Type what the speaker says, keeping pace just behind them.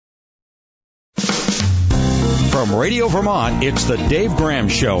From Radio Vermont, it's the Dave Graham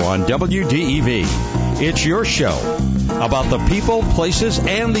Show on WDEV. It's your show about the people, places,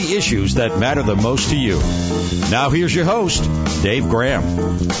 and the issues that matter the most to you. Now here's your host, Dave Graham.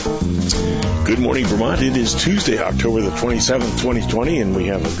 Good morning, Vermont. It is Tuesday, October the 27th, 2020, and we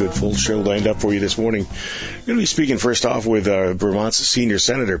have a good full show lined up for you this morning. We're going to be speaking first off with Vermont's senior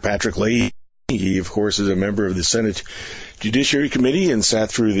senator, Patrick Leahy. He, of course, is a member of the Senate Judiciary Committee and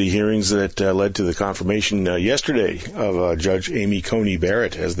sat through the hearings that led to the confirmation yesterday of Judge Amy Coney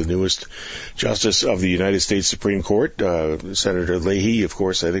Barrett as the newest Justice of the United States Supreme Court. Senator Leahy, of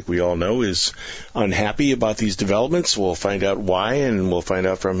course, I think we all know, is unhappy about these developments. We'll find out why, and we'll find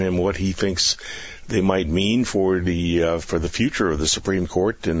out from him what he thinks they might mean for the future of the Supreme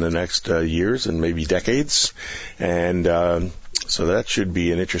Court in the next years and maybe decades. And so that should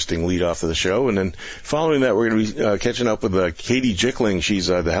be an interesting lead off of the show. And then following that, we're going to be catching up with Katie Jickling. She's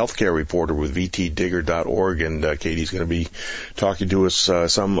the healthcare reporter with VTDigger.org, and Katie's going to be talking to us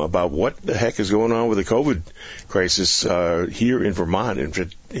some about what the heck is going on with the COVID crisis here in Vermont.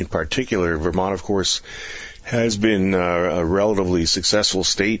 In particular, Vermont, of course, has been a relatively successful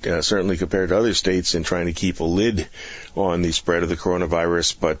state, certainly compared to other states, in trying to keep a lid on the spread of the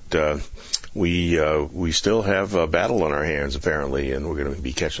coronavirus, but we still have a battle on our hands, apparently, and we're going to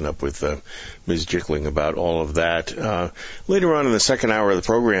be catching up with Ms. Jickling about all of that. Later on in the second hour of the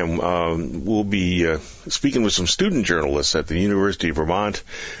program, we'll be speaking with some student journalists at the University of Vermont.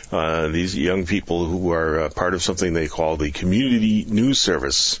 These young people who are part of something they call the Community News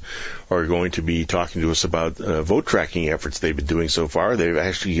Service are going to be talking to us about vote tracking efforts they've been doing so far. They've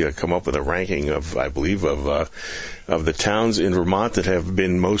actually come up with a ranking of, I believe, of the towns in Vermont that have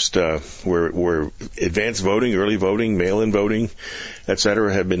been most where advanced voting, early voting, mail-in voting, et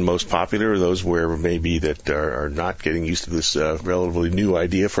cetera, have been most popular. Those where maybe that are not getting used to this relatively new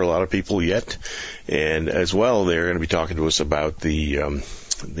idea for a lot of people yet. And as well, they're going to be talking to us about the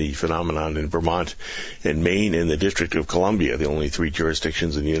phenomenon in Vermont and Maine and the District of Columbia, the only three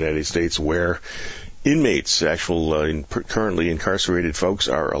jurisdictions in the United States where inmates, currently incarcerated folks,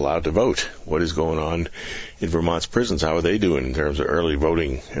 are allowed to vote. What is going on in Vermont's prisons? How are they doing in terms of early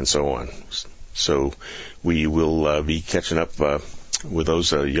voting and so on? So we will be catching up with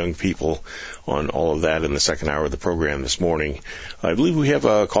those young people on all of that in the second hour of the program this morning. I believe we have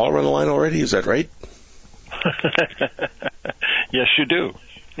a caller on the line already. Is that right? Yes, you do.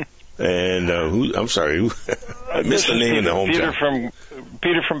 And I'm sorry, I missed the name in the hometown.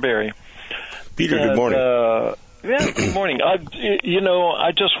 Peter from Barrie. Peter, good morning. Good morning. I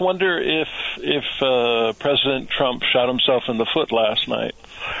just wonder if President Trump shot himself in the foot last night,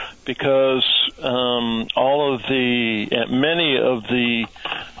 because many of the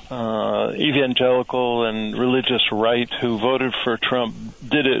evangelical and religious right who voted for Trump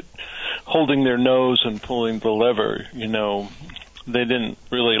did it holding their nose and pulling the lever. They didn't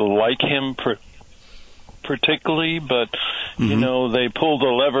really like him particularly, but they pulled the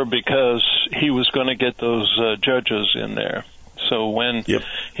lever because he was going to get those judges in there. So when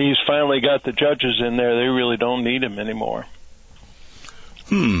he's finally got the judges in there, they really don't need him anymore.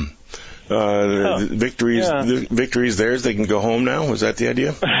 Victory's theirs. They can go home now. Was that the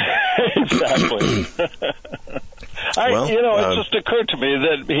idea? Exactly. It just occurred to me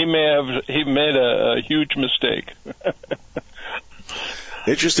that he made a huge mistake.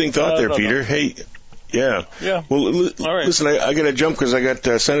 Interesting thought there, Peter. Hey, yeah. Well, all right. Listen, I got to jump because I got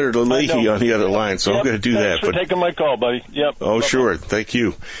Senator Leahy on the other line, so I'm going to do that. Thanks for taking my call, buddy. Yep. Oh, bye-bye. Sure. Thank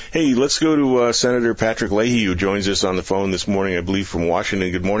you. Hey, let's go to Senator Patrick Leahy, who joins us on the phone this morning, I believe, from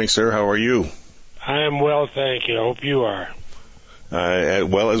Washington. Good morning, sir. How are you? I am well, thank you. I hope you are.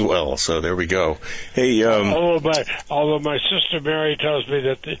 Well as well. So there we go. Hey, although my sister Mary tells me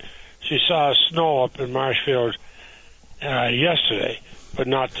that she saw snow up in Marshfield yesterday, but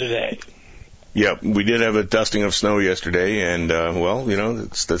not today. Yeah, we did have a dusting of snow yesterday, and,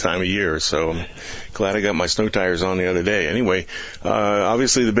 it's the time of year, so I'm glad I got my snow tires on the other day. Anyway,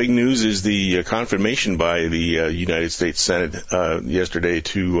 obviously the big news is the confirmation by the United States Senate yesterday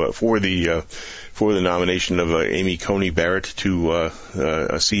for the nomination of Amy Coney Barrett to a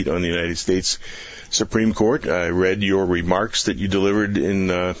seat on the United States Supreme Court. I read your remarks that you delivered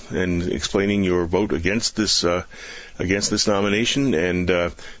in explaining your vote against this nomination, and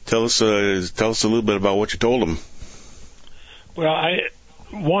tell us a little bit about what you told them. Well, I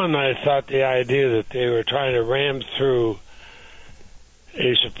thought the idea that they were trying to ram through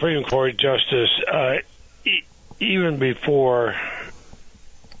a Supreme Court justice even before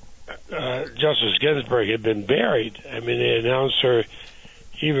Justice Ginsburg had been buried. I mean, they announced her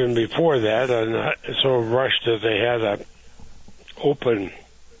even before that, and so rushed that they had an open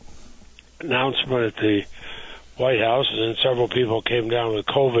announcement at White House, and then several people came down with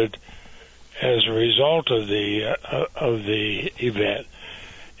COVID as a result of the event.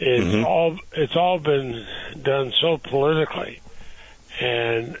 It's all been done so politically,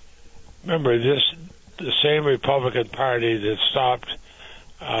 and remember the same Republican Party that stopped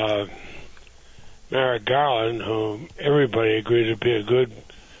Merrick Garland, whom everybody agreed to be a good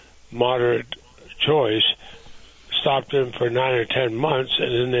moderate choice, stopped him for 9 or 10 months,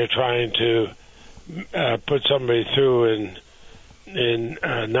 and then they're trying to put somebody through in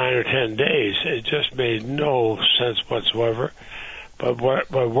 9 or 10 days. It just made no sense whatsoever. But what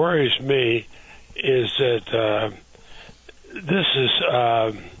worries me is that this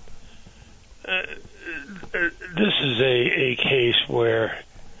is a case where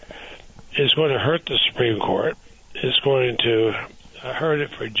it's going to hurt the Supreme Court. It's going to hurt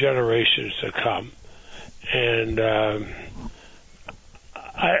it for generations to come. And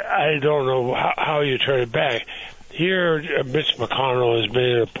I don't know how you turn it back. Here, Mitch McConnell has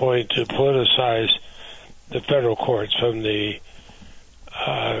made it a point to politicize the federal courts, from the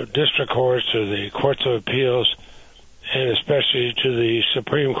district courts to the courts of appeals, and especially to the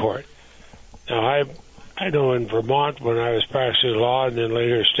Supreme Court. Now, I know in Vermont, when I was practicing law and then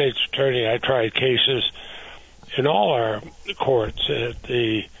later state's attorney, I tried cases in all our courts at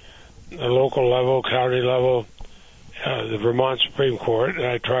the local level, county level, the Vermont Supreme Court, and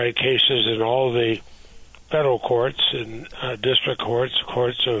I tried cases in all the federal courts and district courts,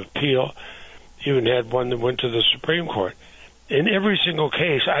 courts of appeal, even had one that went to the Supreme Court. In every single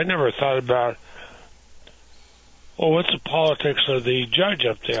case, I never thought about, well, what's the politics of the judge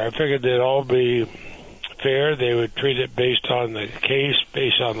up there? I figured they'd all be fair. They would treat it based on the case,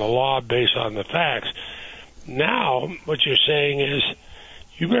 based on the law, based on the facts. Now, what you're saying is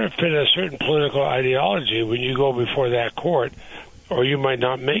you better fit a certain political ideology when you go before that court, or you might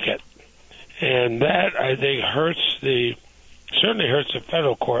not make it. And that, I think, certainly hurts the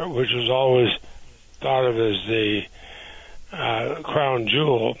federal court, which was always thought of as the crown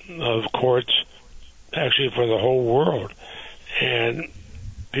jewel of courts, actually for the whole world. And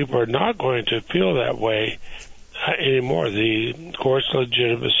people are not going to feel that way anymore. The court's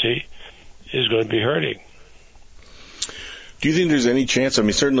legitimacy is going to be hurting. Do you think there's any chance? I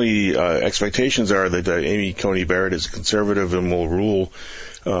mean, certainly expectations are that Amy Coney Barrett is a conservative and will rule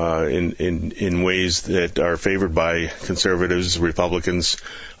in ways that are favored by conservatives, Republicans,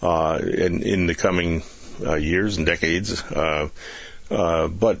 in the coming years and decades.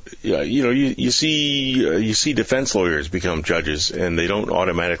 But you see defense lawyers become judges, and they don't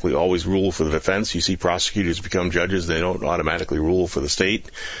automatically always rule for the defense. You see prosecutors become judges; they don't automatically rule for the state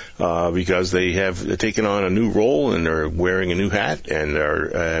because they have taken on a new role and are wearing a new hat and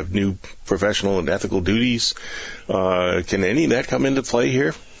have new professional and ethical duties. Can any of that come into play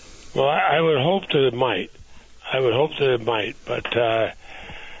here? Well, I would hope that it might. But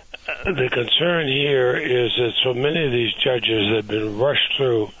the concern here is that so many of these judges have been rushed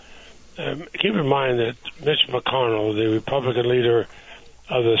through. Keep in mind that Mitch McConnell, the Republican leader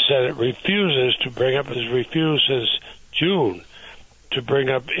of the Senate, refused since June to bring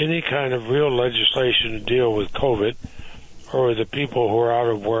up any kind of real legislation to deal with COVID, or the people who are out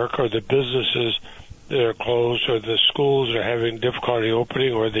of work, or the businesses that are closed, or the schools that are having difficulty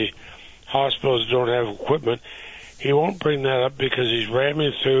opening, or the hospitals don't have equipment. He won't bring that up because he's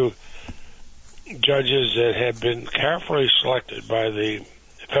ramming through judges that have been carefully selected by the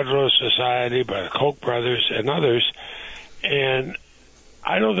Federalist Society, by the Koch brothers, and others. And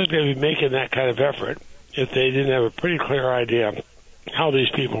I don't think they'd be making that kind of effort if they didn't have a pretty clear idea how these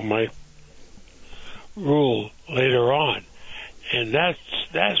people might rule later on. And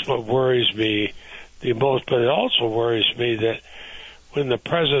that's what worries me the most. But it also worries me that when the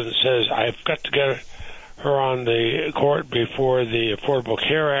president says, I've got to get her on the court before the Affordable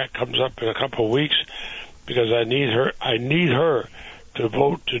Care Act comes up in a couple of weeks, because I need her to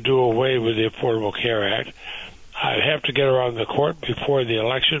vote to do away with the Affordable Care Act. I have to get her on the court before the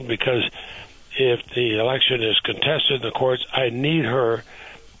election, because if the election is contested in the courts, I need her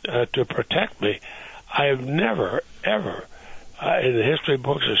to protect me. I have never, ever, in the history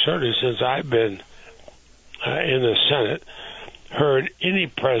books, or certainly since I've been in the Senate, heard any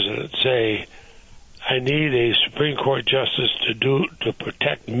president say, I need a Supreme Court justice to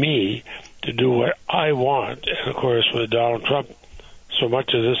protect me, to do what I want. And of course, with Donald Trump, so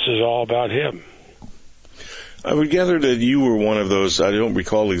much of this is all about him. I would gather that you were one of those. I don't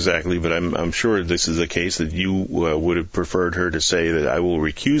recall exactly, but I'm sure this is the case, that you would have preferred her to say that I will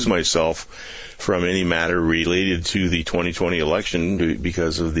recuse myself from any matter related to the 2020 election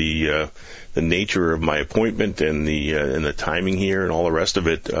because of the nature of my appointment and the timing here and all the rest of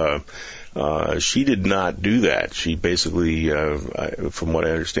it. She did not do that. She basically, from what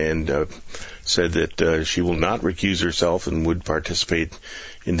I understand, said that she will not recuse herself and would participate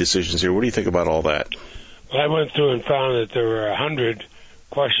in decisions here. What do you think about all that? Well, I went through and found that there were 100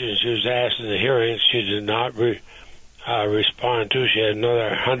 questions she was asked in the hearing. She did not respond to. She had another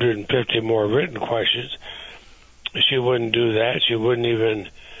 150 more written questions. She wouldn't do that. She wouldn't even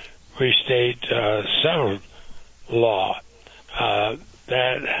restate settled law.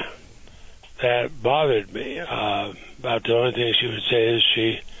 That bothered me. About the only thing she would say is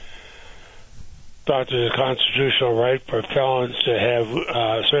she thought there's a constitutional right for felons to have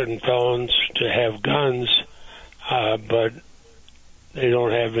certain felons to have guns, but they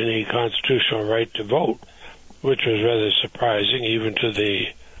don't have any constitutional right to vote, which was rather surprising even to the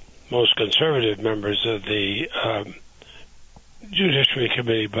most conservative members of the Judiciary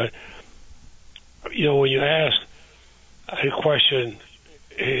Committee. But, you know, when you ask a question,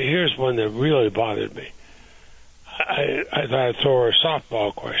 here's one that really bothered me. I thought I'd throw her a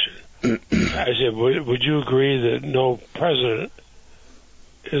softball question. I said, would you agree that no president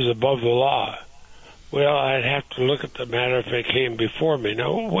is above the law? Well, I'd have to look at the matter if it came before me.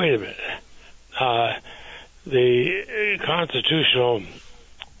 No, wait a minute. The constitutional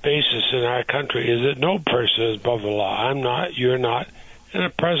basis in our country is that no person is above the law. I'm not, you're not, and the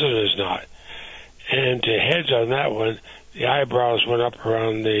president is not. And to hedge on that one, the eyebrows went up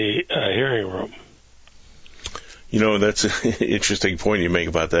around the hearing room. You know, that's an interesting point you make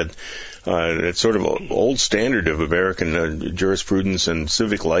about that. It's sort of an old standard of American jurisprudence and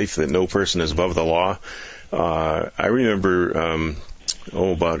civic life that no person is above the law. I remember,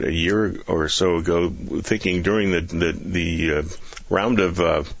 about a year or so ago, thinking during the round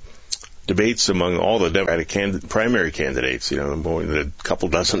of debates among all the Democratic primary candidates, you know, more than a couple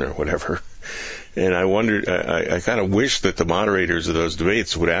dozen or whatever. And I wondered, I kind of wish that the moderators of those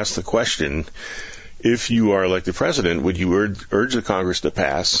debates would ask the question, if you are elected president, would you urge the Congress to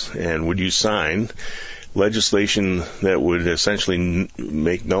pass, and would you sign legislation that would essentially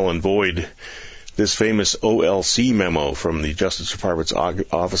make null and void this famous OLC memo from the Justice Department's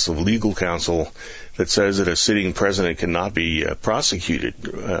Office of Legal Counsel that says that a sitting president cannot be prosecuted?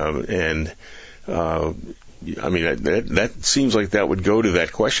 I mean, that seems like that would go to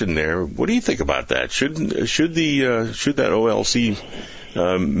that question there. What do you think about that? Should that OLC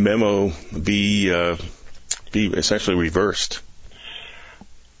memo be essentially reversed?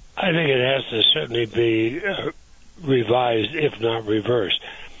 I think it has to certainly be revised, if not reversed.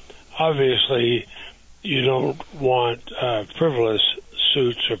 Obviously, you don't want frivolous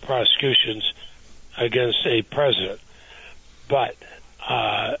suits or prosecutions against a president. But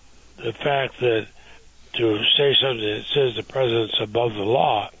the fact that to say something that says the president's above the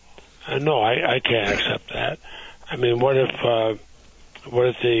law, no, I can't accept that. I mean, what if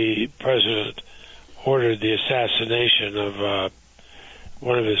the president ordered the assassination of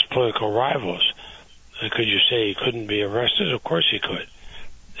one of his political rivals? Could you say he couldn't be arrested? Of course he could.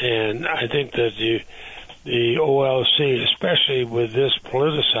 And I think that the OLC, especially with this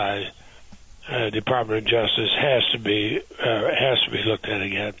politicized Department of Justice, has to be looked at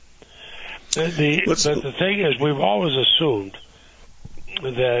again. But the thing is, we've always assumed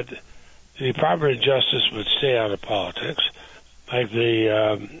that the Department of Justice would stay out of politics, like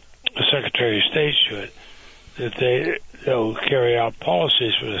the Secretary of State should. That they'll carry out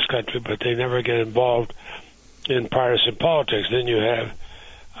policies for this country, but they never get involved in partisan politics. Then you have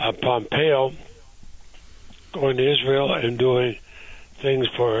Pompeo going to Israel and doing things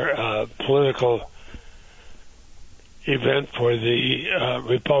for political event for the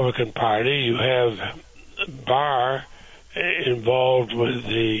Republican Party. You have Barr involved with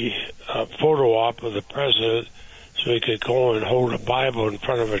the photo op of the president so he could go and hold a Bible in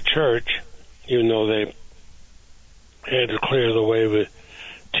front of a church, even though they had to clear the way with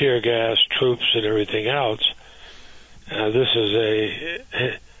tear gas, troops, and everything else. This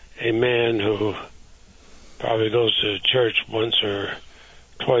is a man who probably goes to church once or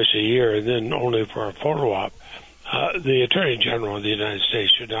twice a year and then only for a photo op. The Attorney General of the United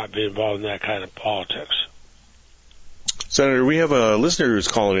States should not be involved in that kind of politics. Senator, we have a listener who's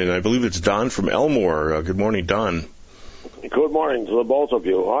calling in. I believe it's Don from Elmore. Good morning, Don. Good morning to the both of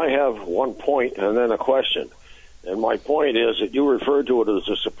you. I have one point and then a question. And my point is that you referred to it as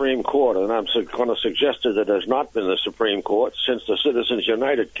the Supreme Court, and I'm going to suggest that it has not been the Supreme Court since the Citizens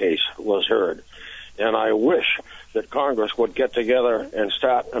United case was heard. And I wish that Congress would get together and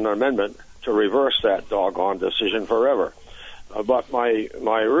start an amendment to reverse that doggone decision forever. But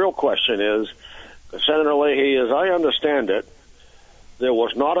my real question is, Senator Leahy, as I understand it, there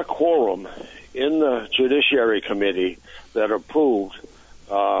was not a quorum in the Judiciary Committee that approved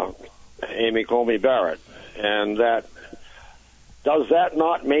Amy Coney Barrett, and does that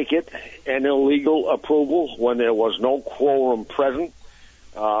not make it an illegal approval when there was no quorum present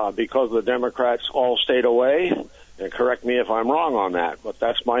because the Democrats all stayed away? And correct me if I'm wrong on that, but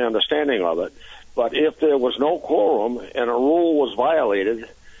that's my understanding of it. But if there was no quorum and a rule was violated,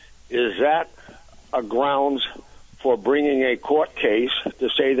 is that a grounds for bringing a court case to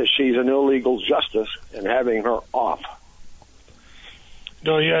say that she's an illegal justice and having her off?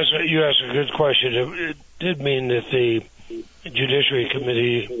 No, you asked a good question. It did mean that the Judiciary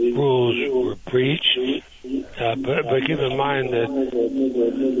Committee rules were breached, but keep in mind that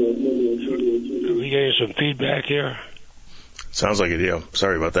are we getting some feedback here? Sounds like it, yeah.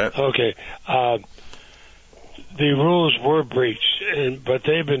 Sorry about that. Okay. The rules were breached, but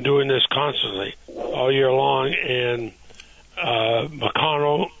they've been doing this constantly all year long, and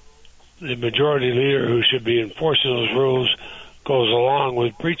McConnell, the majority leader who should be enforcing those rules, goes along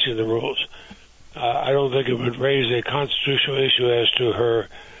with breaching the rules. I don't think it would raise a constitutional issue as to her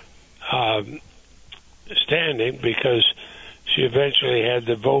standing, because she eventually had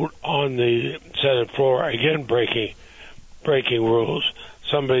the vote on the Senate floor again breaking rules.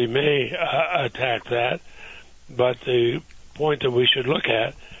 Somebody may attack that, but the point that we should look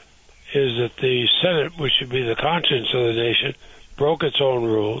at is that the Senate, which should be the conscience of the nation, broke its own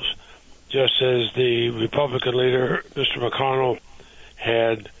rules, just as the Republican leader, Mr. McConnell,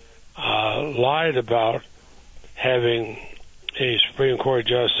 had lied about having a Supreme Court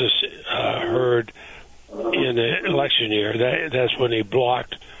justice heard in the election year. That's when he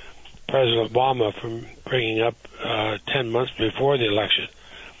blocked President Obama from bringing up 10 months before the election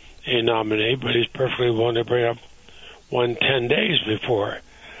a nominee, but he's perfectly willing to bring up one 10 days before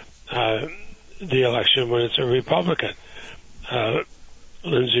the election when it's a Republican.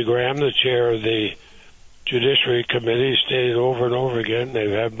 Lindsey Graham, the chair of the Judiciary Committee, stated over and over again,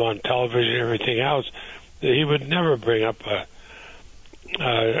 they've had him on television and everything else, that he would never bring up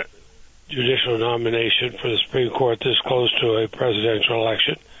a judicial nomination for the Supreme Court this close to a presidential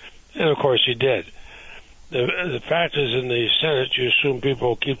election. And, of course, he did. The fact is, in the Senate, you assume people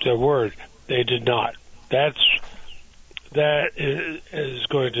will keep their word. They did not. That is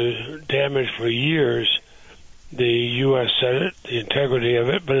going to damage for years the U.S. Senate, the integrity of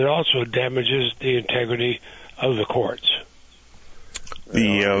it, but it also damages the integrity of the courts.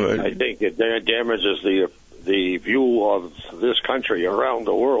 I think it damages the view of this country around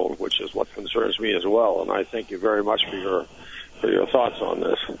the world, which is what concerns me as well. And I thank you very much for your thoughts on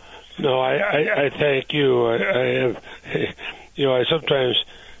this. No, I thank you. I sometimes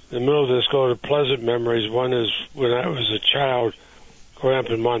in the middle of this go to pleasant memories. One is when I was a child growing up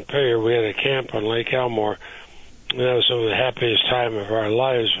in Montpelier, we had a camp on Lake Elmore. And that was some of the happiest time of our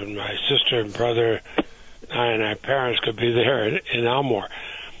lives when my sister and brother and our parents could be there in Elmore.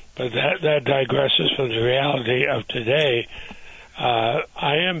 But that digresses from the reality of today.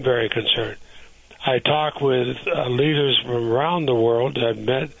 I am very concerned. I talk with leaders from around the world I've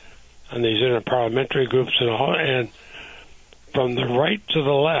met on these interparliamentary groups and all, and from the right to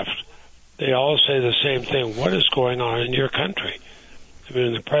the left, they all say the same thing. What is going on in your country? I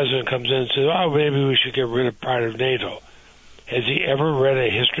mean, the president comes in and says, oh, maybe we should get rid of part of NATO. Has he ever read a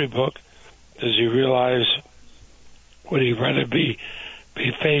history book? Does he realize would he rather be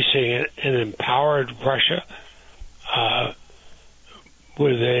facing an empowered Russia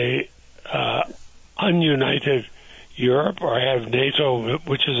with a ununited Europe, or have NATO,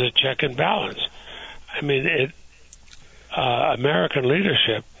 which is a check and balance? I mean, American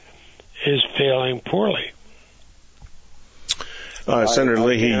leadership is failing poorly. Senator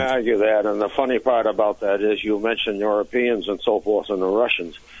Leahy. I can't argue that, and the funny part about that is you mentioned Europeans and so forth and the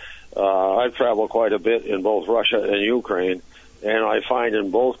Russians. I've traveled quite a bit in both Russia and Ukraine, and I find in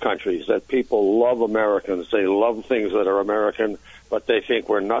both countries that people love Americans. They love things that are American, but they think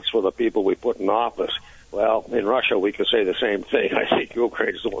we're nuts for the people we put in office. Well, in Russia, we could say the same thing. I think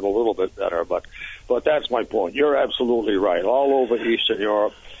Ukraine's doing a little bit better, but that's my point. You're absolutely right. All over Eastern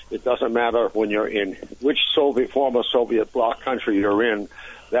Europe, it doesn't matter when you're in which former Soviet bloc country you're in.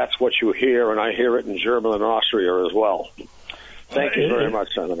 That's what you hear, and I hear it in Germany and Austria as well. Thank you very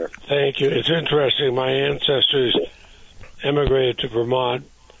much, Senator. Thank you. It's interesting. My ancestors emigrated to Vermont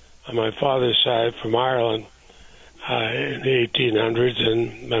on my father's side from Ireland in the 1800s,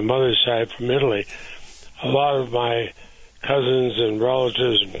 and my mother's side from Italy. A lot of my cousins and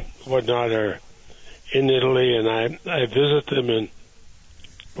relatives and whatnot are in Italy, and I visit them, and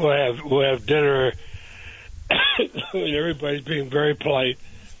we'll have dinner, and everybody's being very polite,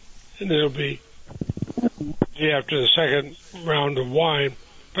 and it'll be after the second round of wine,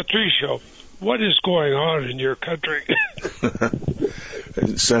 Patricio, what is going on in your country?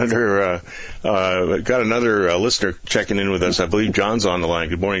 Senator, got another listener checking in with us. I believe John's on the line.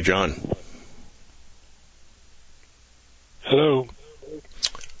 Good morning, John. Hello.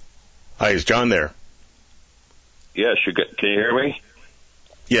 Hi, is John there? Yes, can you hear me?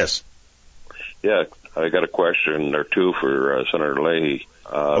 Yes. Yeah, I got a question or two for Senator Leahy.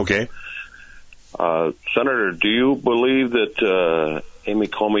 Okay. Senator, do you believe that Amy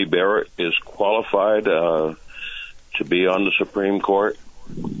Coney Barrett is qualified to be on the Supreme Court?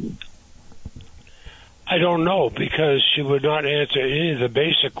 I don't know, because she would not answer any of the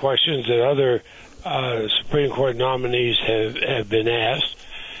basic questions that other Supreme Court nominees have been asked.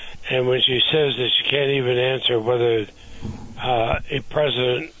 And when she says that she can't even answer whether a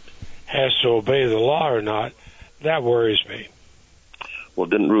president has to obey the law or not, that worries me. Well,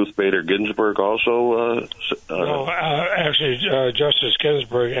 didn't Ruth Bader Ginsburg also? No, actually, Justice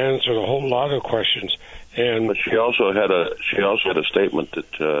Ginsburg answered a whole lot of questions, but she also had a statement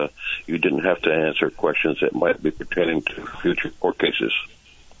that you didn't have to answer questions that might be pertaining to future court cases.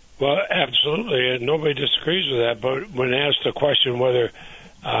 Well, absolutely, and nobody disagrees with that. But when asked the question whether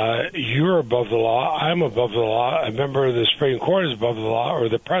you're above the law, I'm above the law, a member of the Supreme Court is above the law, or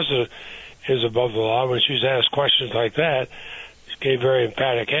the president is above the law, when she's asked questions like that, she gave very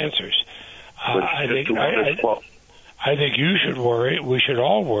emphatic answers. I think you should worry, we should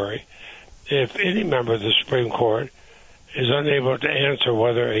all worry, if any member of the Supreme Court is unable to answer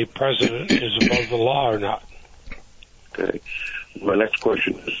whether a president is above the law or not. Okay. My next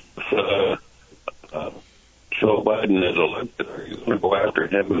question is, Joe Biden is elected, are you going to go after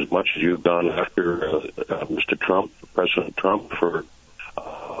him as much as you've gone after Mr. Trump, President Trump, for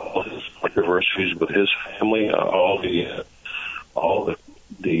all his controversies with his family, all the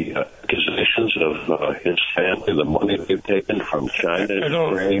accusations of his family, the money they've taken from China and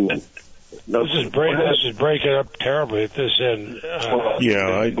Ukraine? This is breaking up terribly at this end.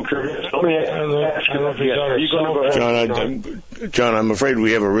 John, I'm afraid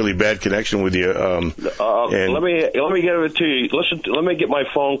we have a really bad connection with you. Let me get it to you. Let me get my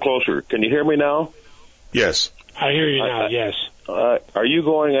phone closer. Can you hear me now? Yes. I hear you now, yes. Are you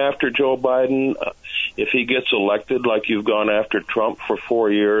going after Joe Biden if he gets elected like you've gone after Trump for 4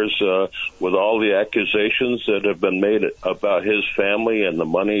 years with all the accusations that have been made about his family and the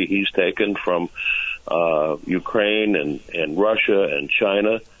money he's taken from Ukraine and Russia and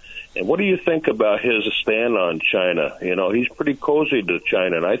China? And what do you think about his stand on China? You know, he's pretty cozy to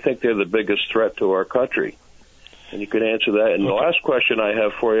China, and I think they're the biggest threat to our country. And you could answer that. And the last question I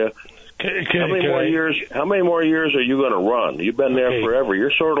have for you, how many more years are you going to run? You've been there forever. You're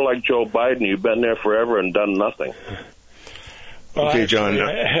sort of like Joe Biden. You've been there forever and done nothing. Well, okay, John.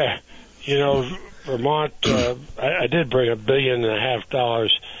 You know, Vermont, I did bring $1.5 billion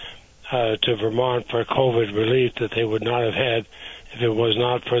to Vermont for COVID relief that they would not have had if it was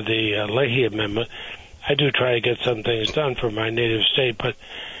not for the Leahy Amendment. I do try to get some things done for my native state, but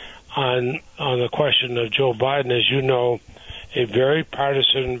on the question of Joe Biden, as you know, a very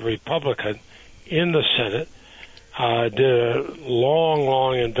partisan Republican in the Senate did a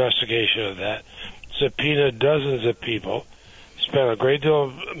long investigation of that, subpoenaed dozens of people, spent a great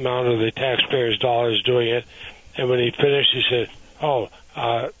deal amount of the taxpayers' dollars doing it, and when he finished, he said,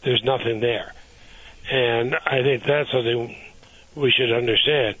 there's nothing there. And I think that's something we should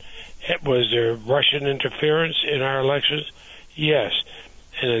understand. Was there Russian interference in our elections? Yes.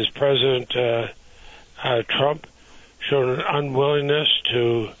 And as President Trump showed an unwillingness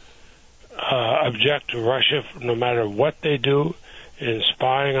to object to Russia no matter what they do in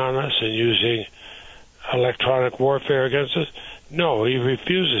spying on us and using electronic warfare against us? No, he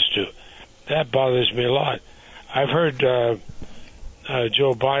refuses to. That bothers me a lot. I've heard Joe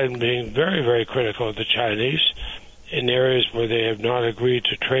Biden being very, very critical of the Chinese in areas where they have not agreed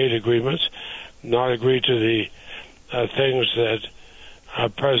to trade agreements, not agreed to the things that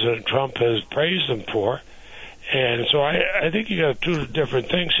President Trump has praised them for. And so I think you got two different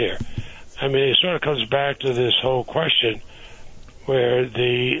things here. I mean, it sort of comes back to this whole question where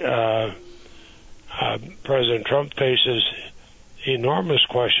the President Trump faces enormous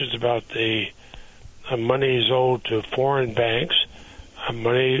questions about the money he's owed to foreign banks,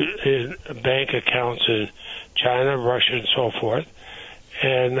 money in bank accounts in China, Russia, and so forth,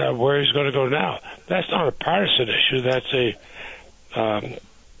 and where he's going to go now. That's not a partisan issue. That's a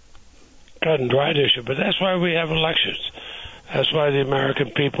cut and dried issue, but that's why we have elections. That's why the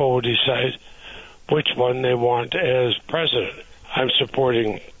American people will decide which one they want as president. I'm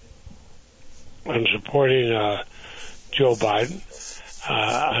supporting Joe Biden.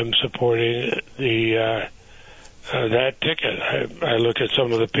 I'm supporting that ticket. I look at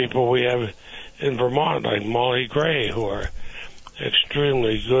some of the people we have in Vermont, like Molly Gray, who are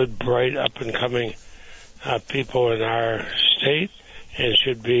extremely good, bright, up-and-coming people in our state and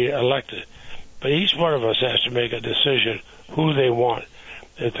should be elected. But each one of us has to make a decision who they want.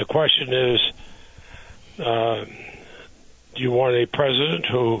 If the question is, do you want a president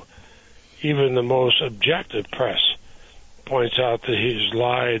who even the most objective press points out that he's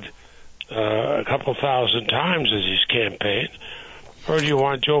lied a couple thousand times as he's campaigned, or do you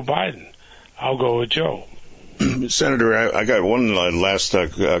want Joe Biden? I'll go with Joe. Senator, I got one last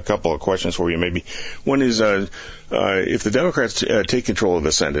couple of questions for you, maybe. One is, if the Democrats take control of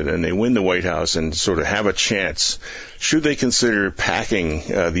the Senate and they win the White House and sort of have a chance, should they consider packing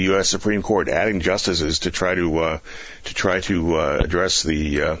the U.S. Supreme Court, adding justices to try to address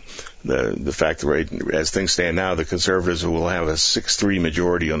the fact that, right, as things stand now, the conservatives will have a 6-3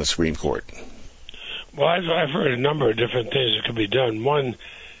 majority on the Supreme Court? Well, I've heard a number of different things that could be done. One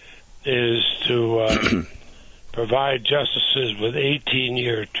is to provide justices with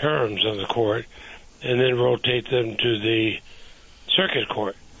 18-year terms on the court and then rotate them to the circuit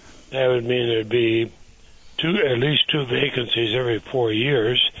court. That would mean there'd be at least 2 vacancies every 4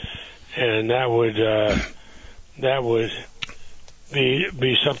 years, and that would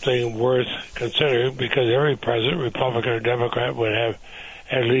be something worth considering, because every president, Republican or Democrat, would have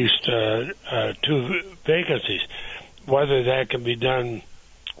at least 2 vacancies. Whether that can be done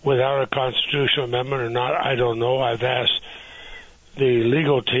without a constitutional amendment or not, I don't know. I've asked the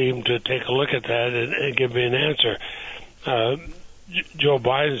legal team to take a look at that and give me an answer. Joe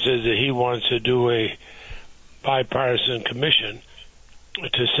Biden says that he wants to do a bipartisan commission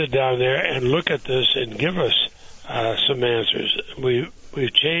to sit down there and look at this and give us some answers. We've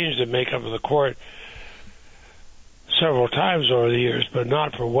changed the makeup of the court several times over the years, but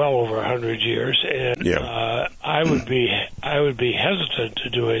not for well over 100 years. And I would be hesitant to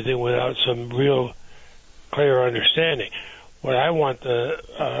do anything without some real clear understanding. What I want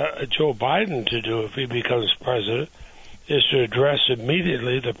Joe Biden to do if he becomes president is to address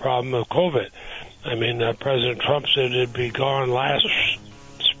immediately the problem of COVID. I mean, President Trump said it'd be gone last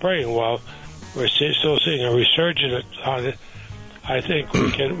spring. Well, we're still seeing a resurgence on it. I think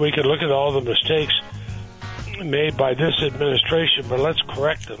we can look at all the mistakes made by this administration, but let's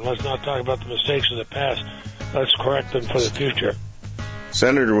correct them. Let's not talk about the mistakes of the past. Let's correct them for the future.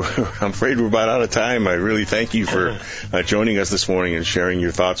 Senator, I'm afraid we're about out of time. I really thank you for joining us this morning and sharing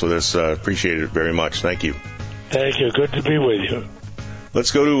your thoughts with us. Appreciate it very much. Thank you. Thank you. Good to be with you.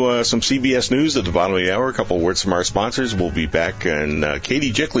 Let's go to some CBS News at the bottom of the hour. A couple of words from our sponsors. We'll be back, and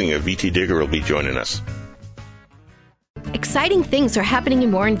Katie Jickling of VTDigger will be joining us. Exciting things are happening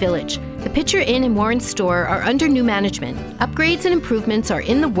in Warren Village. The Pitcher Inn and Warren store are under new management. Upgrades and improvements are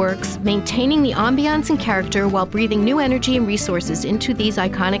in the works, maintaining the ambiance and character while breathing new energy and resources into these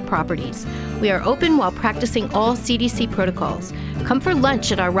iconic properties. We are open while practicing all CDC protocols. Come for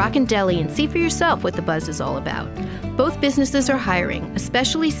lunch at our Rockin' Deli and see for yourself what the buzz is all about. Both businesses are hiring,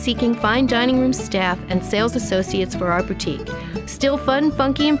 especially seeking fine dining room staff and sales associates for our boutique. Still fun,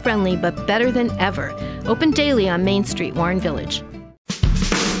 funky, and friendly, but better than ever. Open daily on Main Street, Warren Village.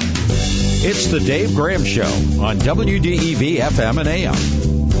 It's the Dave Graham Show on WDEV FM and AM.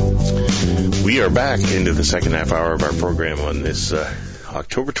 We are back into the second half hour of our program on this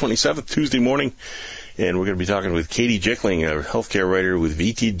October 27th, Tuesday morning. And we're going to be talking with Katie Jickling, a healthcare writer with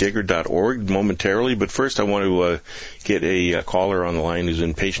VTDigger.org momentarily. But first, I want to get a caller on the line who's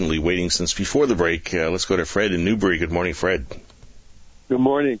been patiently waiting since before the break. Let's go to Fred in Newbury. Good morning, Fred. Good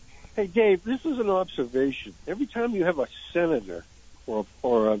morning. Hey, Dave, this is an observation. Every time you have a senator or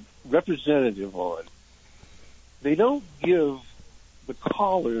a representative on, they don't give the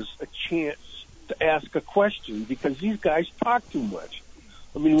callers a chance to ask a question because these guys talk too much.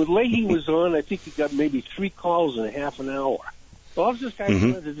 I mean, when Leahy was on, I think he got maybe 3 calls in a half an hour. All this guy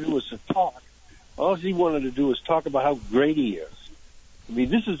wanted to do was to talk. All he wanted to do was talk about how great he is. I mean,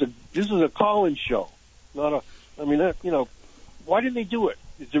 this is a call-in show, not a. I mean, why did they do it?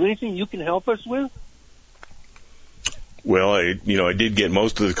 Is there anything you can help us with? Well, I did get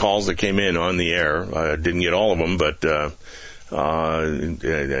most of the calls that came in on the air. I didn't get all of them, but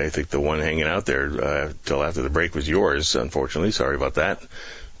I think the one hanging out there till after the break was yours, unfortunately. Sorry about that.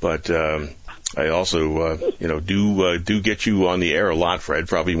 But I also, do get you on the air a lot, Fred,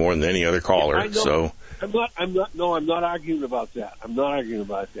 probably more than any other caller. Yeah, I know. So I'm not arguing about that. I'm not arguing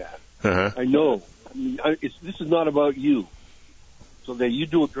about that. Uh-huh. I know. I mean, this is not about you. So that you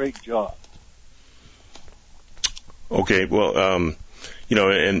do a great job. Okay, well, and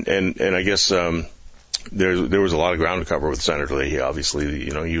I guess there was a lot of ground to cover with Senator Leahy. Obviously,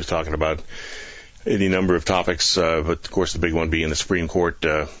 he was talking about any number of topics, but of course the big one being the Supreme Court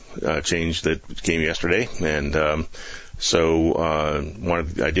change that came yesterday, and So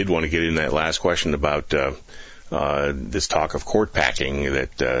I did want to get in that last question about this talk of court packing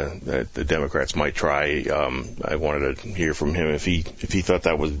that the Democrats might try. I wanted to hear from him if he thought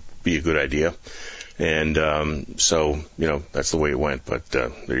that would be a good idea. And so, that's the way it went. But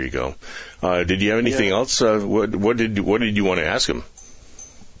there you go. Did you have anything else? What did you want to ask him?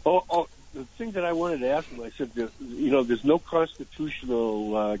 Oh, the thing that I wanted to ask him, I said, there's no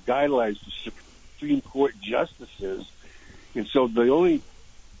constitutional guidelines for Supreme Court justices. And so the only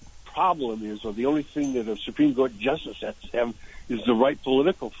problem is, or the only thing that a Supreme Court justice has to have is the right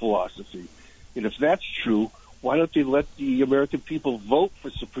political philosophy. And if that's true, why don't they let the American people vote for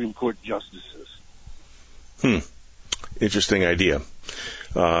Supreme Court justices? Interesting idea.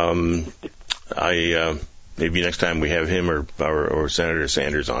 Maybe next time we have him or Senator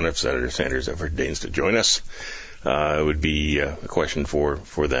Sanders on, if Senator Sanders ever deigns to join us, it would be a question for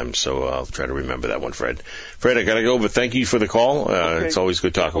them. So I'll try to remember that one, Fred. Fred, I got to go, but thank you for the call. Okay. It's always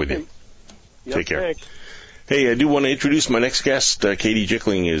good talking with you. Yep, Take care. Thanks. Hey, I do want to introduce my next guest. Katie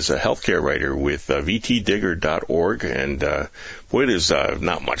Jickling is a healthcare writer with VTDigger.org. And, boy, there's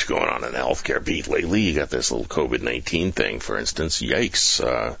not much going on in the healthcare beat lately. You got this little COVID-19 thing, for instance. Yikes.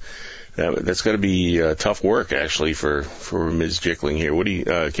 That's got to be tough work, actually, for Ms. Jickling here.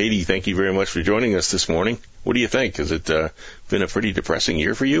 Katie, thank you very much for joining us this morning. What do you think? Has it been a pretty depressing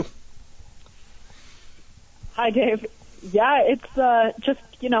year for you? Hi, Dave. Yeah, it's just,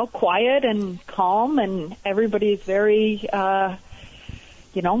 quiet and calm, and everybody's very, happy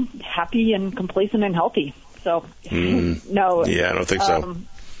and complacent and healthy. So, no. Yeah, I don't think so.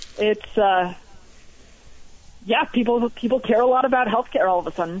 It's, people care a lot about healthcare all of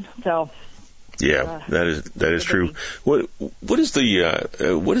a sudden. So. Yeah, that is true. What is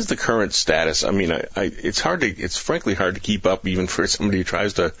the current status? I mean, it's frankly hard to keep up, even for somebody who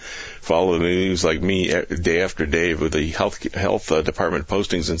tries to follow the news like me day after day with the health department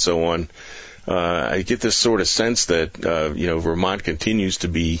postings and so on. I get this sort of sense that Vermont continues to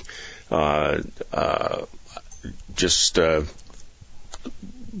be just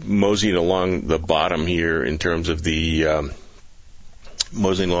moseying along the bottom here in terms of the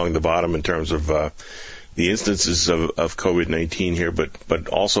the instances of COVID-19 here, but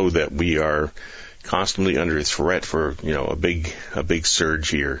also that we are constantly under threat for a big surge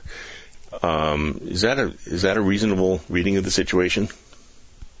here. Is that a reasonable reading of the situation?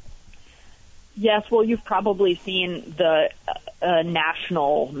 Yes. Well, you've probably seen the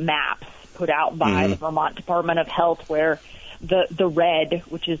national maps put out by the Vermont Department of Health, where the red,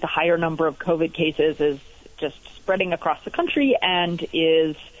 which is the higher number of COVID cases, is just spreading across the country and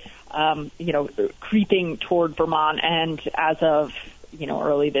is, creeping toward Vermont. And as of,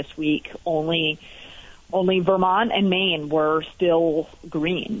 early this week, only Vermont and Maine were still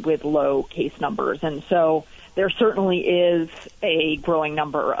green with low case numbers. And so there certainly is a growing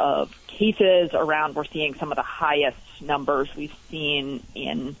number of cases around. We're seeing some of the highest numbers we've seen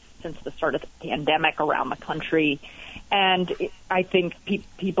since the start of the pandemic around the country. And I think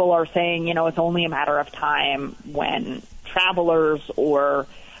people are saying, it's only a matter of time when travelers or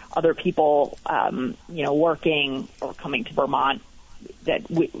other people, working or coming to Vermont, that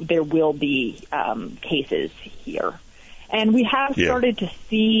there will be cases here. And we have started to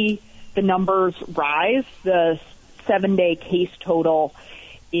see the numbers rise. The 7-day case total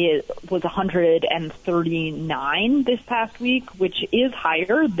was 139 this past week, which is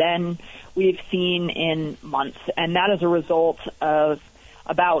higher than we've seen in months. And that is a result of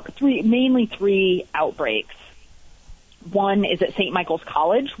mainly three outbreaks. One is at St. Michael's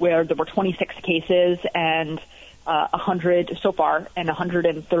College, where there were 26 cases and 100 so far, and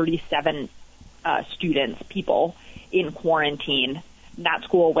 137 people in quarantine. That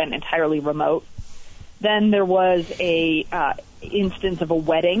school went entirely remote. Then there was a instance of a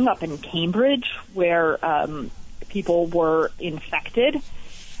wedding up in Cambridge where people were infected.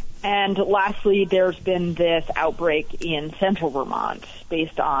 And lastly, there's been this outbreak in central Vermont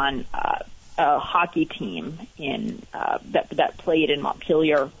based on a hockey team that played in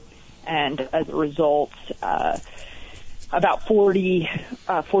Montpelier. And as a result, about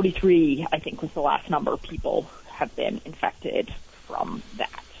 43, I think was the last number of people have been infected from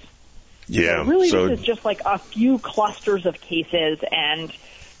that. Yeah. So really, this is just like a few clusters of cases, and,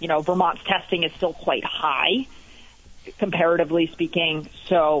 Vermont's testing is still quite high, comparatively speaking.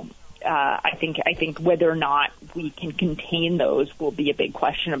 So I think whether or not we can contain those will be a big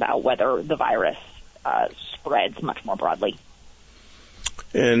question about whether the virus spreads much more broadly.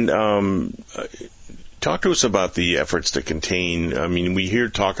 And talk to us about the efforts to contain. I mean, we hear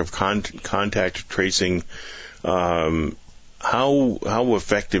talk of contact tracing. how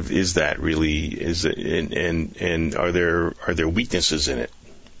effective is that really? Is it, and are there weaknesses in it?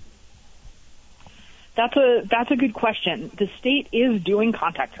 That's a good question. The state is doing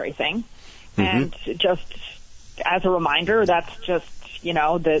contact tracing, and just as a reminder, that's just,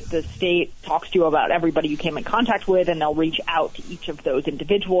 the state talks to you about everybody you came in contact with, and they'll reach out to each of those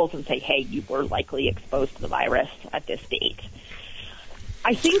individuals and say, hey, you were likely exposed to the virus at this date.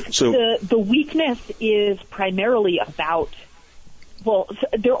 I think the weakness is primarily about,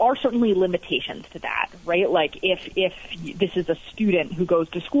 there are certainly limitations to that, right? Like if this is a student who goes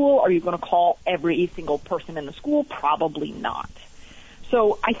to school, are you going to call every single person in the school? Probably not.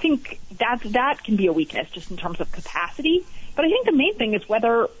 So I think that can be a weakness just in terms of capacity. But I think the main thing is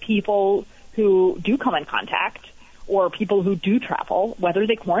whether people who do come in contact or people who do travel, whether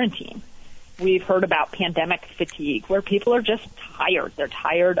they quarantine. We've heard about pandemic fatigue, where people are just tired. They're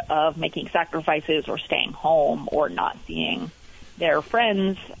tired of making sacrifices or staying home or not seeing their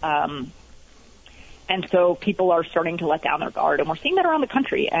friends. And so people are starting to let down their guard, and we're seeing that around the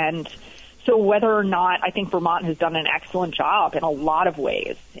country. And so whether or not, I think Vermont has done an excellent job in a lot of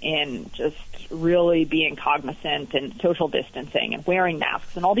ways in just really being cognizant and social distancing and wearing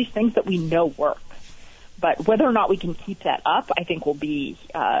masks and all these things that we know work. But whether or not we can keep that up, I think will be,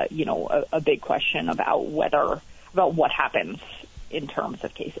 a big question about what happens in terms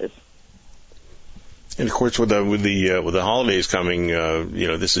of cases. And of course, with the holidays coming,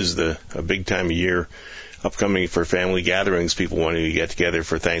 this is a big time of year upcoming for family gatherings, people wanting to get together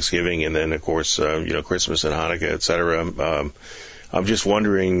for Thanksgiving, and then of course, Christmas and Hanukkah, etc. I'm just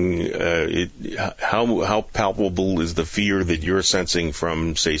wondering how palpable is the fear that you're sensing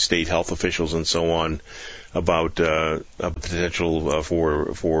from, say, state health officials and so on about a potential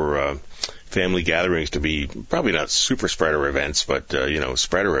for family gatherings to be probably not super spreader events, but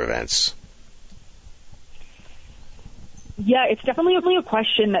spreader events. Yeah, it's definitely a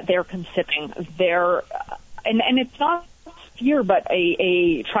question that they're considering. And it's not fear, but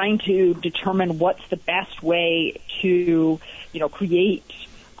a trying to determine what's the best way to, create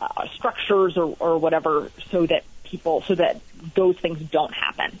structures or whatever so that those things don't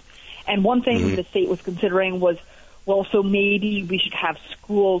happen. And one thing the state was considering was, so maybe we should have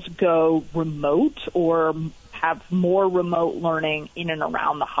schools go remote or have more remote learning in and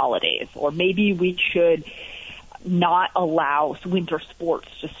around the holidays, or maybe we should not allow winter sports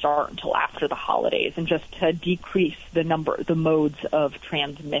to start until after the holidays, and just to decrease the modes of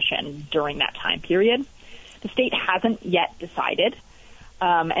transmission during that time period. The state hasn't yet decided,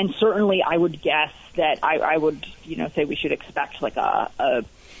 and certainly I would guess that I would say we should expect like a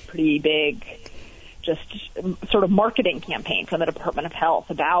pretty big just sort of marketing campaign from the Department of Health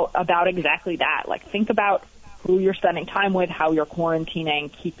about exactly that. Like, think about who you're spending time with, how you're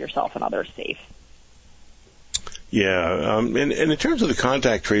quarantining, keep yourself and others safe. Yeah, and in terms of the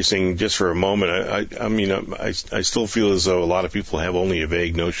contact tracing, just for a moment, I still feel as though a lot of people have only a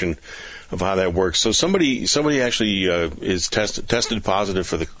vague notion of how that works. So somebody actually is tested positive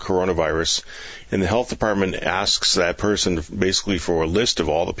for the coronavirus, and the health department asks that person basically for a list of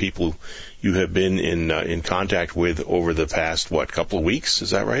all the people you have been in contact with over the past couple of weeks. Is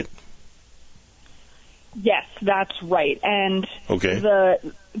that right? Yes, that's right. And okay.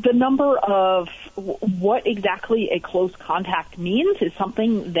 The number of what exactly a close contact means is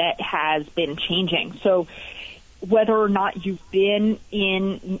something that has been changing. So whether or not you've been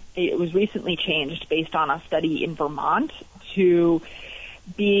it was recently changed based on a study in Vermont to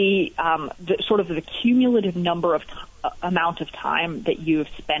be the cumulative amount of time that you've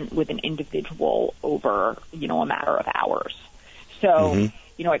spent with an individual over, a matter of hours. So,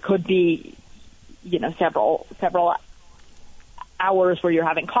 it could be, several hours where you're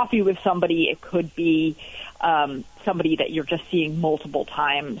having coffee with somebody. It could be somebody that you're just seeing multiple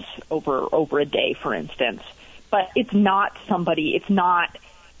times over a day, for instance. But it's not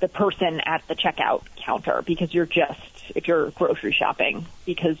the person at the checkout counter, because if you're grocery shopping,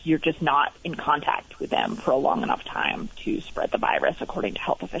 because you're just not in contact with them for a long enough time to spread the virus, according to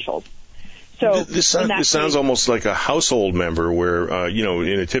health officials. So this sounds almost like a household member where,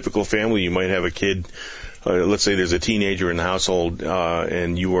 in a typical family, you might have a kid. Let's say there's a teenager in the household,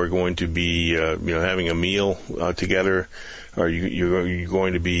 and you are going to be, having a meal together, or you're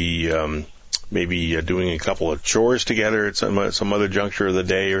going to be maybe doing a couple of chores together at some other juncture of the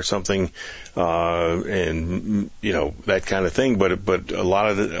day or something, and that kind of thing. But for a lot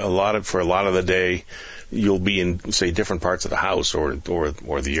of the day, you'll be in, say, different parts of the house or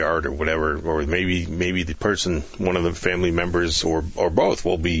the yard or whatever, or maybe the person, one of the family members or both,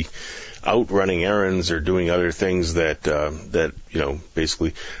 will be out running errands or doing other things that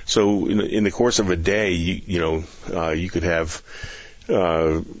basically. So in the course of a day, you could have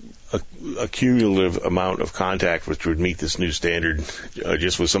a cumulative amount of contact which would meet this new standard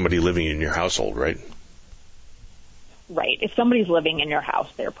just with somebody living in your household, right? Right. If somebody's living in your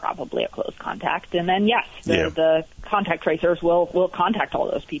house, they're probably a close contact. And then, yes, the contact tracers will contact all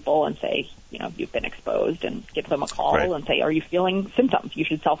those people and say, you've been exposed, and give them a call and say, are you feeling symptoms? You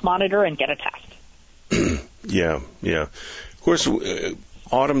should self-monitor and get a test. Yeah. Of course,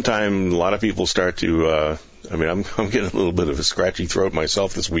 autumn time, a lot of people start to, I'm getting a little bit of a scratchy throat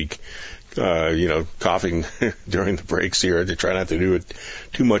myself this week, coughing during the breaks here to try not to do it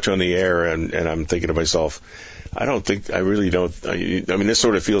too much on the air. And I'm thinking to myself, this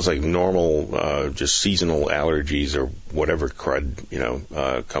sort of feels like normal, just seasonal allergies or whatever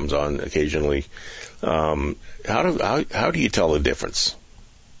crud, comes on occasionally. How do you tell the difference?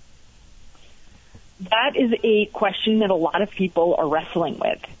 That is a question that a lot of people are wrestling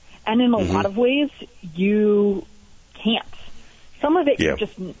with. And in a lot of ways, you can't. Some of it you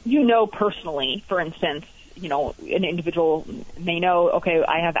just, personally, for instance, an individual may know, okay,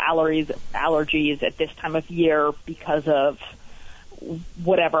 I have allergies at this time of year because of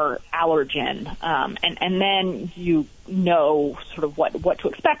whatever allergen. And then you know sort of what to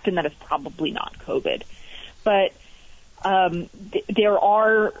expect, and that it's probably not COVID. But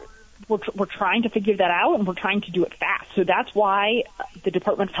we're trying to figure that out, and we're trying to do it fast. So that's why the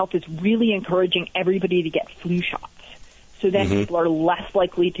Department of Health is really encouraging everybody to get flu shots. So then people are less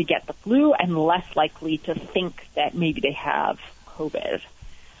likely to get the flu and less likely to think that maybe they have COVID.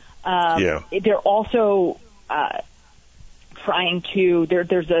 They're also trying to,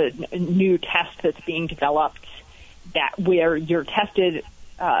 there's a new test that's being developed where you're tested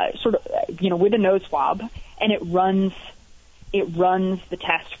with a nose swab, and it runs the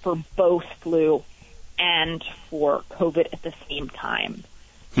test for both flu and for COVID at the same time.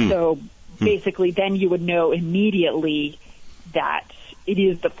 So basically then you would know immediately that it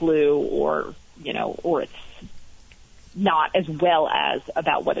is the flu or it's not, as well as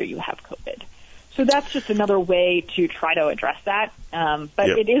about whether you have COVID. So that's just another way to try to address that. But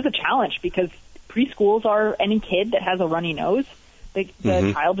it is a challenge because preschools are any kid that has a runny nose. The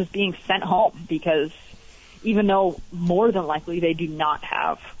child is being sent home because even though more than likely they do not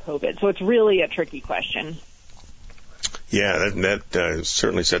have COVID. So it's really a tricky question. Yeah, that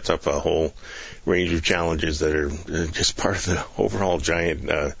certainly sets up a whole range of challenges that are just part of the overall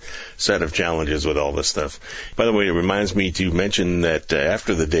giant set of challenges with all this stuff. By the way, it reminds me to mention that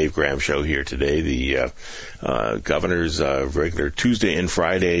after the Dave Graham Show here today, the governor's regular Tuesday and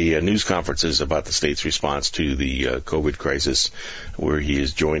Friday news conferences about the state's response to the COVID crisis, where he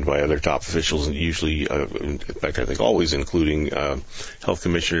is joined by other top officials, and usually, in fact, I think always including Health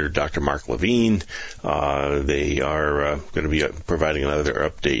Commissioner Dr. Mark Levine. They are going to be providing another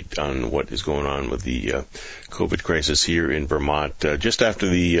update on what is going on with the COVID crisis here in Vermont just after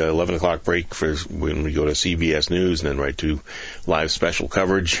the 11 o'clock break for when we go to CBS News, and then right to live special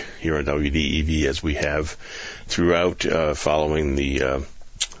coverage here on WDEV as we have throughout following the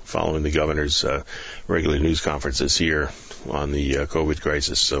governor's regular news conferences here on the COVID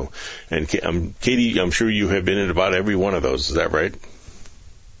crisis. So, and Katie, I'm sure you have been in about every one of those. Is that right?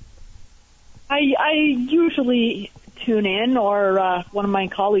 I usually tune in, or one of my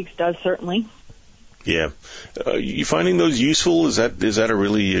colleagues does, certainly. Yeah. You finding those useful? Is that a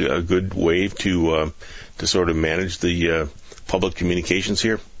really a good way to sort of manage the public communications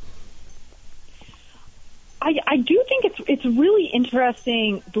here? I do think it's really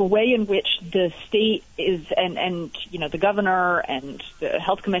interesting the way in which the state is, and the governor and the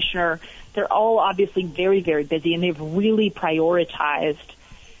health commissioner, they're all obviously very, very busy, and they've really prioritized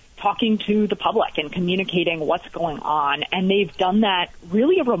talking to the public and communicating what's going on. And they've done that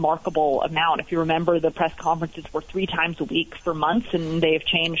really a remarkable amount. If you remember, the press conferences were 3 times a week for months, and they've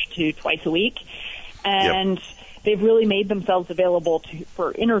changed to twice a week. And they've really made themselves available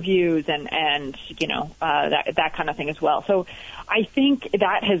for interviews and that kind of thing as well. So I think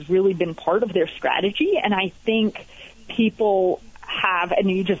that has really been part of their strategy. And I think people have, and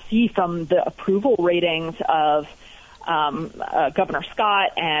you just see from the approval ratings of Governor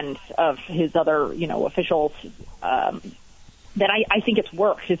Scott and of his other, officials, that I think it's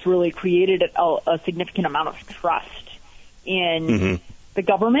worked. It's really created a significant amount of trust in the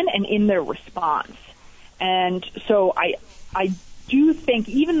government and in their response. And so I do think,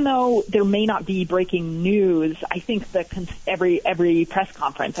 even though there may not be breaking news, I think every press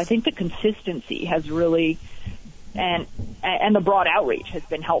conference, I think the consistency has really, and the broad outreach has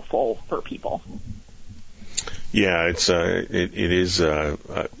been helpful for people. Yeah, it is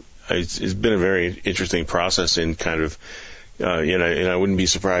it's been a very interesting process in kind of. And I wouldn't be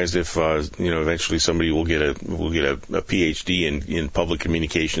surprised if eventually somebody will get a PhD in public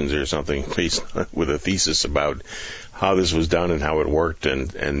communications or something based with a thesis about how this was done and how it worked,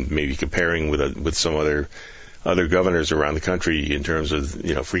 and maybe comparing with some other governors around the country in terms of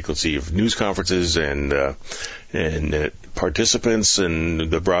frequency of news conferences and participants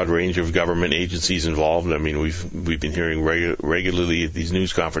and the broad range of government agencies involved. I mean, we've been hearing regularly at these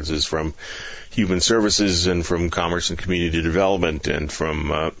news conferences from Human Services and from Commerce and Community Development and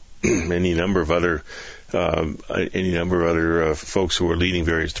from any number of other folks who are leading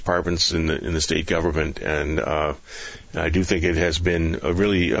various departments in the state government. And I do think it has been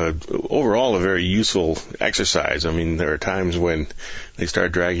overall a very useful exercise. I mean, there are times when they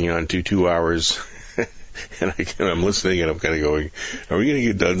start dragging on 2 hours. And I'm listening and I'm kind of going, are we going to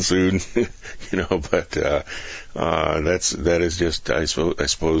get done soon? But that is just, I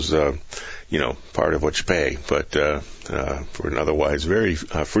suppose, part of what you pay, but for an otherwise very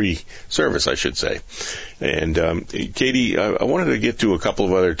free service, I should say. And Katie, I wanted to get to a couple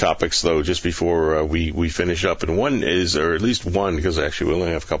of other topics, though, just before we finish up. And one is, or at least one, because actually we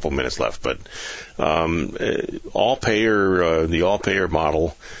only have a couple of minutes left, but the all-payer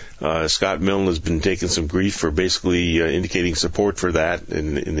model. Scott Milne has been taking some grief for basically indicating support for that.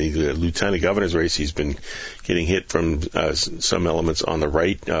 In the lieutenant governor's race, he's been getting hit from some elements on the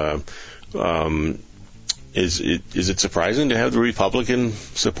right. Is it surprising to have the Republican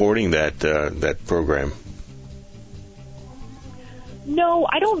supporting that program? No,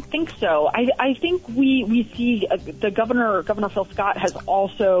 I don't think so. I think we see the Governor Phil Scott has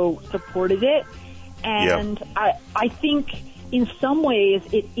also supported it, and yeah. I think in some ways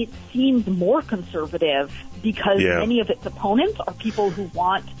it seems more conservative because many of its opponents are people who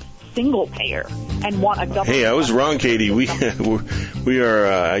want single payer and want a government. Hey, I was wrong, Katie. We are.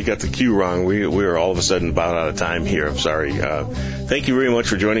 I got the cue wrong. We are all of a sudden about out of time here. I'm sorry. Thank you very much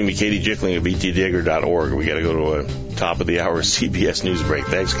for joining me, Katie Jickling of VTDigger.org. We got to go to a top of the hour CBS News break.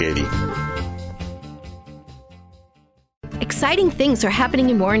 Thanks, Katie. Exciting things are happening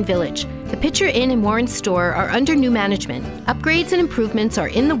in Warren Village. The Pitcher Inn and Warren store are under new management. Upgrades and improvements are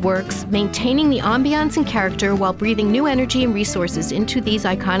in the works, maintaining the ambiance and character while breathing new energy and resources into these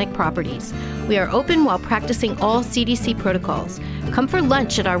iconic properties. We are open while practicing all CDC protocols. Come for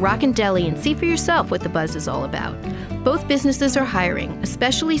lunch at our Rockin' Deli and see for yourself what the buzz is all about. Both businesses are hiring,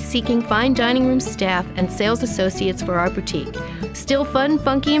 especially seeking fine dining room staff and sales associates for our boutique. Still fun,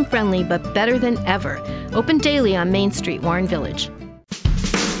 funky, and friendly, but better than ever. Open daily on Main Street, Warren Village.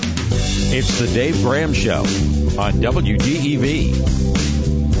 It's the Dave Graham Show on WDEV.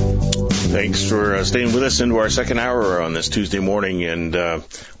 Thanks for staying with us into our second hour on this Tuesday morning, and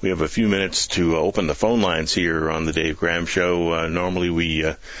we have a few minutes to open the phone lines here on the Dave Graham Show. Normally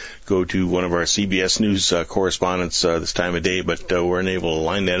we go to one of our CBS News correspondents this time of day, but we're unable to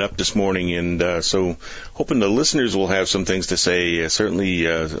line that up this morning, and so hoping the listeners will have some things to say. Certainly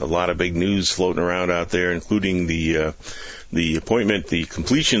a lot of big news floating around out there, including the appointment, the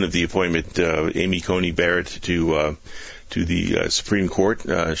completion of the appointment, Amy Coney Barrett to the Supreme Court.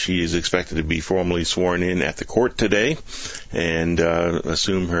 She is expected to be formally sworn in at the court today and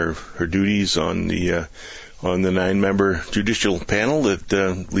assume her duties on the 9-member judicial panel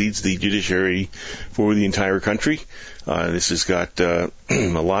that leads the judiciary for the entire country. This has got a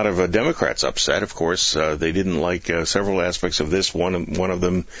lot of Democrats upset, of course. They didn't like several aspects of this, one of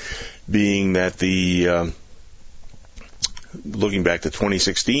them being that looking back to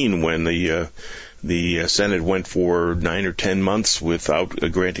 2016 when the Senate went for 9 or 10 months without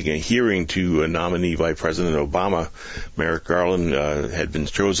granting a hearing to a nominee by President Obama. Merrick Garland had been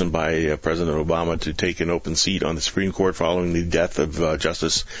chosen by President Obama to take an open seat on the Supreme Court following the death of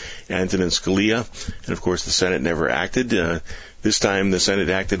Justice Antonin Scalia. And, of course, the Senate never acted. This time the Senate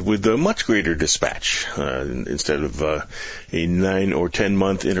acted with a much greater dispatch. Instead of a 9 or 10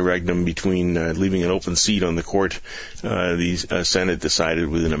 month interregnum between leaving an open seat on the court, the Senate decided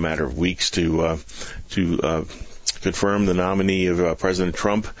within a matter of weeks to confirm the nominee of President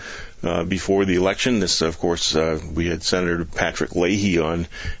Trump before the election. This, of course, we had Senator Patrick Leahy on in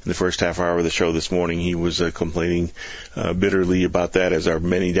the first half hour of the show this morning. He was complaining bitterly about that, as are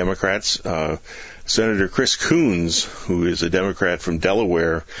many Democrats. Senator Chris Coons, who is a Democrat from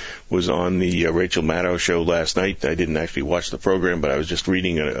Delaware, was on the Rachel Maddow show last night. I didn't actually watch the program, but I was just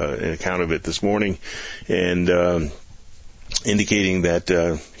reading an account of it this morning, and indicating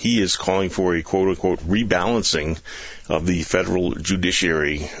that he is calling for a quote-unquote rebalancing of the federal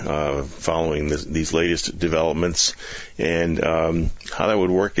judiciary following these latest developments. And how that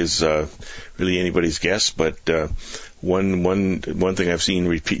would work is really anybody's guess, but One thing I've seen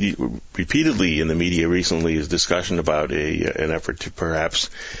repeatedly in the media recently is discussion about an effort to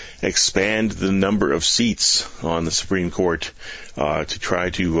perhaps expand the number of seats on the Supreme Court to try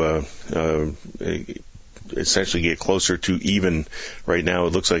to essentially get closer to even. Right now,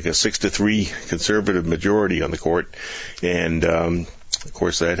 it looks like a 6-3 conservative majority on the court, and of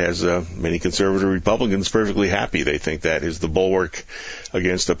course, that has many conservative Republicans perfectly happy. They think that is the bulwark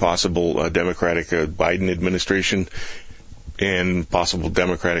against a possible Democratic Biden administration and possible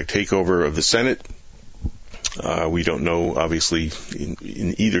Democratic takeover of the Senate. We don't know, obviously,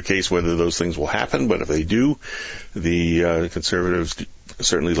 in either case whether those things will happen, but if they do, the conservatives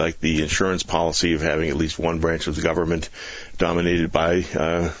certainly like the insurance policy of having at least one branch of the government dominated by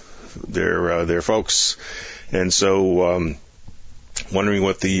their folks. And so wondering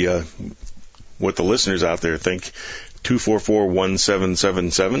what the listeners out there think.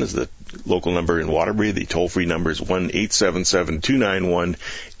 244-1777 is the local number in Waterbury. The toll-free number is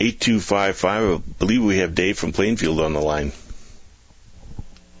 1-877-291-8255. I believe we have Dave from Plainfield on the line.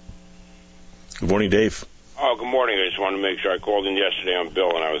 Good morning, Dave. Oh, good morning. I just wanted to make sure I called in yesterday on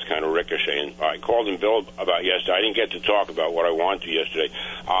Bill, and I was kind of ricocheting. I called in Bill about yesterday. I didn't get to talk about what I wanted to yesterday.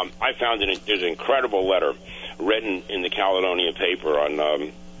 I found there's an incredible letter written in the Caledonian paper on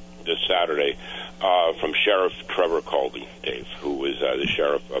this Saturday from Sheriff Trevor Colby, Dave, who was the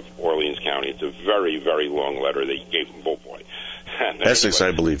sheriff of Orleans County. It's a very, very long letter that he gave from Bullboy. Essex,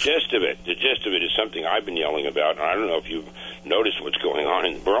 anyway, I believe. The gist of it is something I've been yelling about, and I don't know if you've noticed what's going on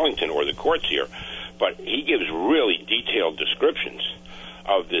in Burlington or the courts here, but he gives really detailed descriptions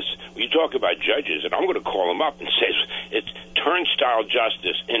of this. You talk about judges, and I'm going to call him up and say it's turnstile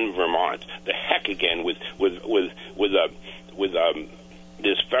justice in Vermont. The heck again with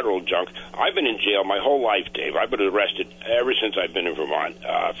this federal junk. I've been in jail my whole life, Dave. I've been arrested ever since I've been in Vermont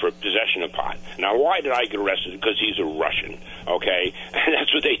for possession of pot. Now, why did I get arrested? Because he's a Russian, okay? And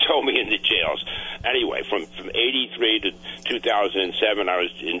that's what they told me in the jails. Anyway, from 83 to 2007, I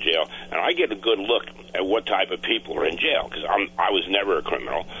was in jail, and I get a good look at what type of people are in jail, because I was never a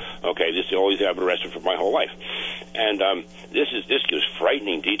criminal, okay? This is the only thing I've been arrested for my whole life. And this gives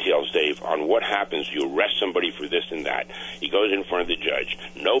frightening details, Dave, on what happens. You arrest somebody for this and that. He goes in front of the judge,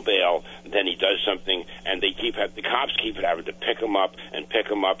 no bail, then he does something, and the cops keep having to pick him up, and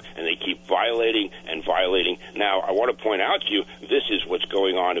they keep violating and violating. Now, I want to point out to you, this is what's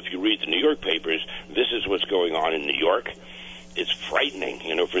going on. If you read the New York papers, this is what's going on in New York. It's frightening,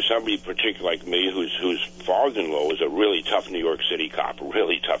 for somebody particular like me, whose father-in-law was a really tough New York City cop, a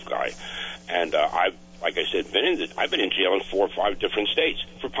really tough guy. And like I said, I've been in jail in 4 or 5 different states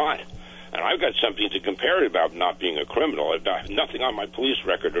for pot. And I've got something to compare it about not being a criminal. I've got nothing on my police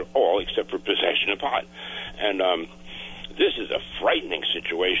record at all except for possession of pot. And this is a frightening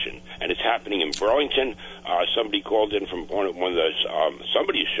situation, and it's happening in Burlington. Somebody called in from one of the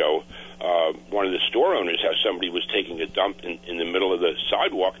somebody's show. One of the store owners, how somebody was taking a dump in the middle of the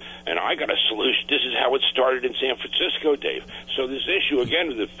sidewalk, and I got a solution. This is how it started in San Francisco, Dave. So this issue again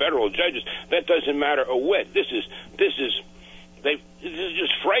with the federal judges, that doesn't matter a whit. This is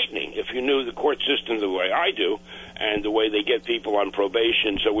just frightening if you knew the court system the way I do and the way they get people on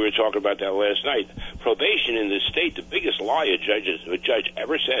probation. So we were talking about that last night. Probation in this state, the biggest lie a judge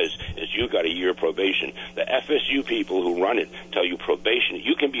ever says is you got a year probation. The FSU people who run it tell you probation.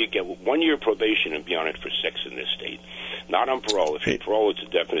 You can get 1 year probation and be on it for 6 in this state. Not on parole. If you're parole, it's a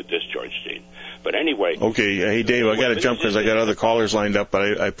definite discharge state. But anyway. Okay. Hey, Dave, I got to jump because I got other callers lined up,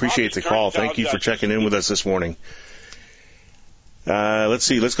 but I appreciate the call. Thank you for checking in with us this morning. Let's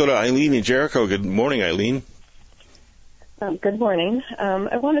see. Let's go to Eileen in Jericho. Good morning, Eileen. Good morning.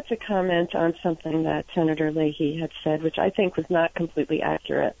 I wanted to comment on something that Senator Leahy had said, which I think was not completely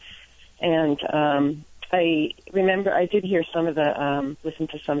accurate. And I remember I did hear listen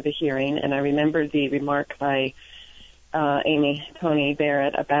to some of the hearing, and I remember the remark by Amy Coney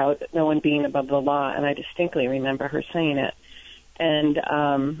Barrett about no one being above the law, and I distinctly remember her saying it. And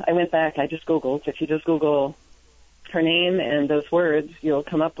I went back, I just Googled. If you just Google her name and those words, you'll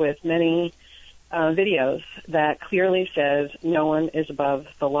come up with many videos that clearly says no one is above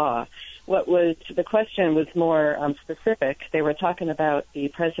the law. The question was more specific. They were talking about the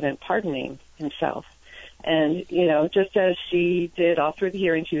president pardoning himself. And, just as she did all through the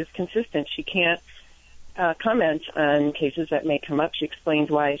hearing, she was consistent. She can't comment on cases that may come up. She explained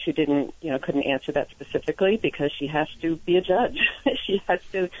why she couldn't answer that specifically, because she has to be a judge. She has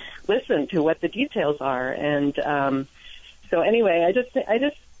to listen to what the details are. And so anyway,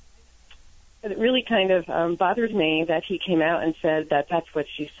 it really kind of bothers me that he came out and said that that's what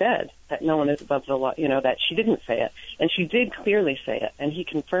she said, that no one is above the law, that she didn't say it. And she did clearly say it, and he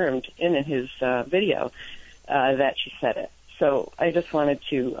confirmed in his video. that she said it. So I just wanted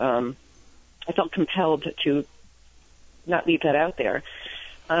to, I felt compelled to not leave that out there.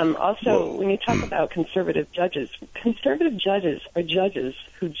 Also, when you talk about conservative judges are judges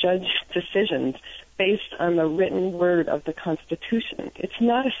who judge decisions based on the written word of the Constitution. It's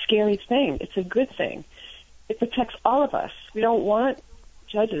not a scary thing. It's a good thing. It protects all of us. We don't want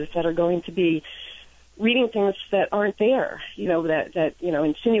judges that are going to be reading things that aren't there, that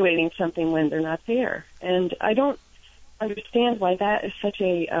insinuating something when they're not there. And I don't understand why that is such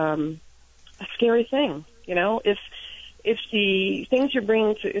a scary thing. If the things you're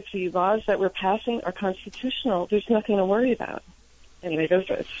bringing to, if the laws that we're passing are constitutional, there's nothing to worry about. Anyway, those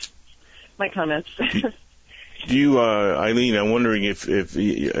are my comments. Do you, Eileen, I'm wondering if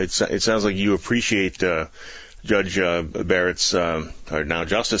it sounds like you appreciate Judge Barrett's, or now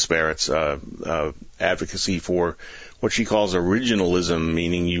Justice Barrett's, advocacy for what she calls originalism,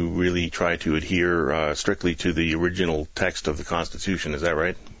 meaning you really try to adhere strictly to the original text of the Constitution. Is that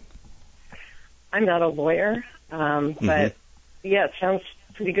right? I'm not a lawyer, but yeah, it sounds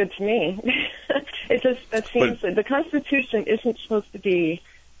pretty good to me. It seems that the Constitution isn't supposed to be.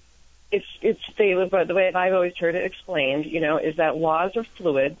 The way I've always heard it explained, is that laws are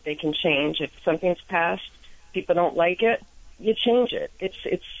fluid; they can change. If something's passed, people don't like it, you change it.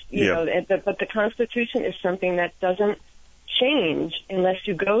 But the Constitution is something that doesn't change unless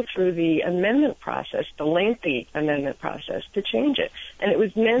you go through the amendment process, the lengthy amendment process, to change it. And it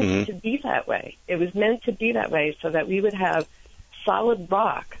was meant to be that way. It was meant to be that way so that we would have solid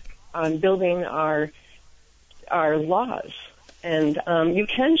rock on building our laws. And you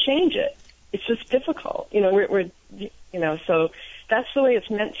can change it. It's just difficult. So that's the way it's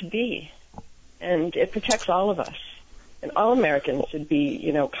meant to be. And it protects all of us. And all Americans should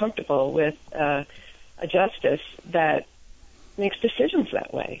be, comfortable with a justice that makes decisions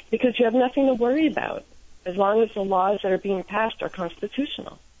that way, because you have nothing to worry about as long as the laws that are being passed are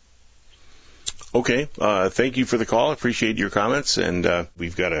constitutional. Okay. Thank you for the call. Appreciate your comments. And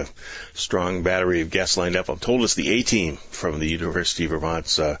we've got a strong battery of guests lined up. I'm told it's the A-team from the University of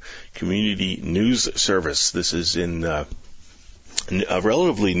Vermont's Community News Service. This is in a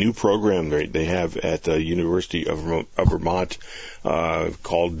relatively new program they have at the University of Vermont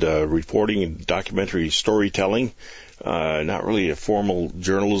called Reporting and Documentary Storytelling. Not really a formal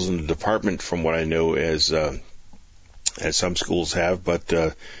journalism department from what I know as some schools have, but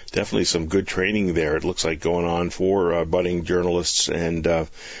definitely some good training there. It looks like going on for budding journalists, and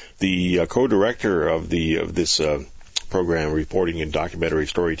the co-director of this program, Reporting and Documentary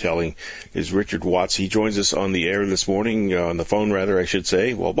Storytelling, is Richard Watts. He joins us on the air this morning, on the phone rather, I should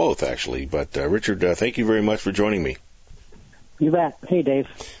say. Well, both actually. But Richard, thank you very much for joining me. You bet. Hey, Dave.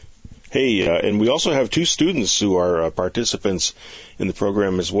 Hey, and we also have two students who are participants in the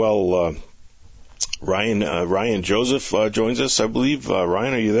program as well. Ryan Joseph joins us, I believe.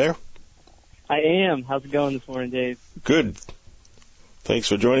 Ryan, are you there? I am. How's it going this morning, Dave? Good. Thanks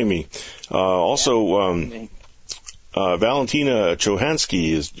for joining me. Valentina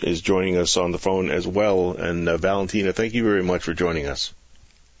Chohansky is joining us on the phone as well. And Valentina, thank you very much for joining us.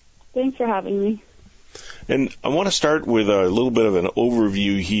 Thanks for having me. And I want to start with a little bit of an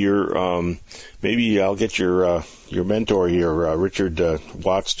overview here. Maybe I'll get your mentor here, Richard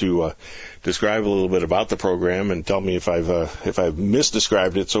Watts, to describe a little bit about the program and tell me if I've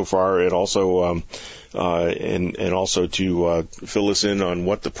misdescribed it so far, and also to fill us in on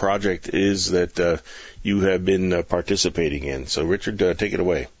what the project is that you have been participating in. So, Richard, take it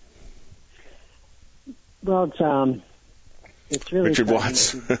away. Well, it's really Richard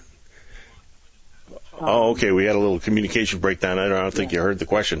Watts. Oh, okay. We had a little communication breakdown. I don't think you heard the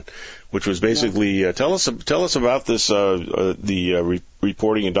question, which was basically tell us about this the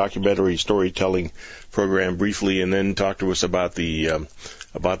reporting and documentary storytelling program briefly, and then talk to us about the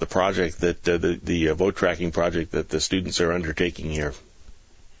project that the vote tracking project that the students are undertaking here.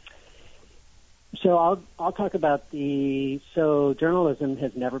 So I'll talk about so journalism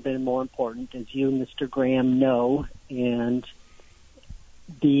has never been more important, as you, Mr. Graham, know, and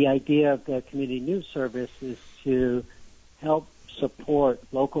the idea of the Community News Service is to help support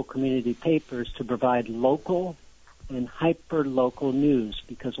local community papers to provide local and hyper-local news,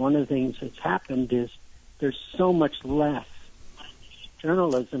 because one of the things that's happened is there's so much less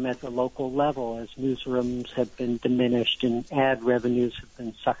journalism at the local level as newsrooms have been diminished and ad revenues have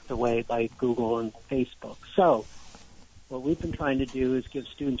been sucked away by Google and Facebook. So what we've been trying to do is give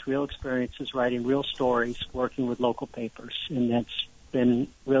students real experiences writing real stories, working with local papers, and that's been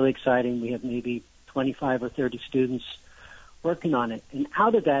really exciting. We have maybe 25 or 30 students working on it. And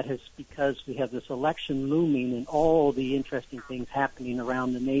out of that is because we have this election looming and all the interesting things happening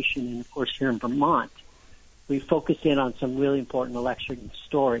around the nation and, of course, here in Vermont. we focused in on some really important election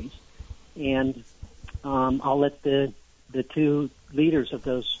stories. And I'll let the two leaders of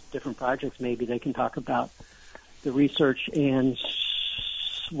those different projects, maybe they can talk about the research and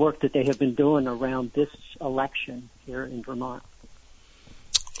work that they have been doing around this election here in Vermont.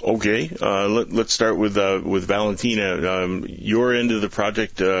 Okay, let's start with Valentina. Your end of the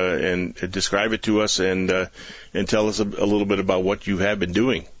project, and describe it to us, and tell us a little bit about what you have been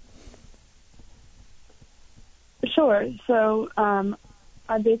doing. Sure. So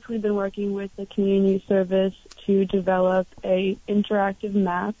I've basically been working with the Community News Service to develop a interactive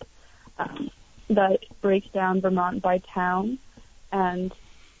map that breaks down Vermont by town, and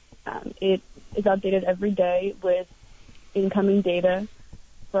it is updated every day with incoming data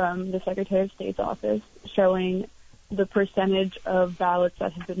from the Secretary of State's office showing the percentage of ballots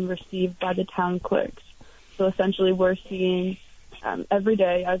that have been received by the town clerks. So essentially we're seeing every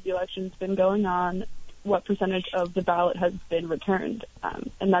day as the election's been going on what percentage of the ballot has been returned.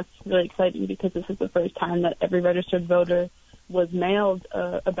 And that's really exciting because this is the first time that every registered voter was mailed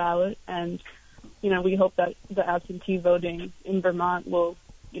a ballot. And, we hope that the absentee voting in Vermont will,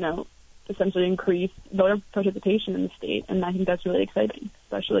 essentially increase voter participation in the state. And I think that's really exciting,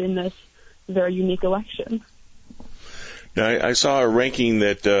 especially in this very unique election. Now, I saw a ranking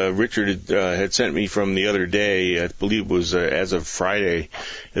that Richard had sent me from the other day. I believe it was as of Friday.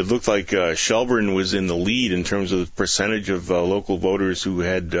 It looked like Shelburne was in the lead in terms of the percentage of local voters who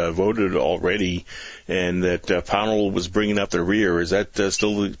had voted already, and that Pownell was bringing up the rear. Is that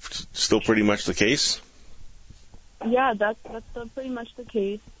still pretty much the case? Yeah, that's still pretty much the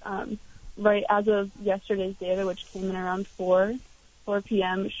case. Right as of yesterday's data, which came in around 4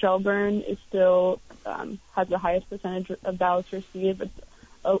 p.m., Shelburne is still has the highest percentage of ballots received. It's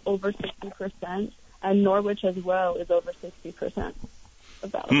over 60%, and Norwich as well is over 60%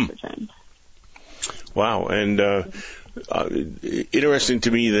 of ballots returned. Wow, and interesting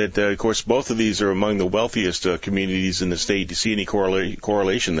to me that, of course, both of these are among the wealthiest communities in the state. Do you see any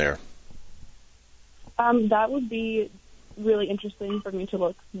correlation there? That would be really interesting for me to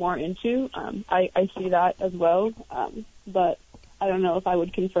look more into. I see that as well, but I don't know if I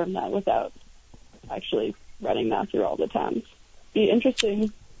would confirm that without actually running that through all the towns. Be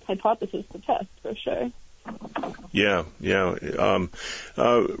interesting hypothesis to test for sure. Yeah.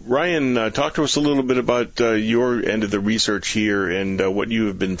 Ryan, talk to us a little bit about your end of the research here and what you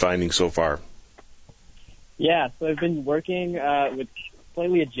have been finding so far. Yeah, so I've been working with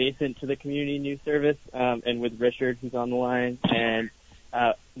slightly adjacent to the Community News Service and with Richard, who's on the line. And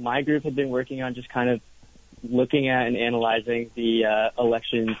my group had been working on just kind of looking at and analyzing the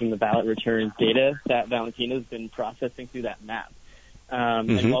elections and the ballot returns data that Valentina's been processing through that map.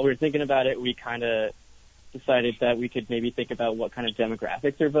 And while we were thinking about it, we kind of decided that we could maybe think about what kind of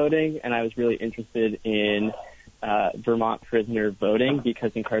demographics are voting. And I was really interested in Vermont prisoner voting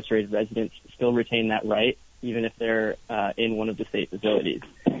because incarcerated residents still retain that right, even if they're in one of the state facilities.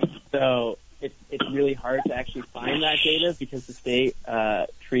 So it's really hard to actually find that data because the state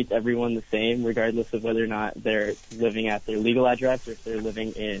treats everyone the same, regardless of whether or not they're living at their legal address or if they're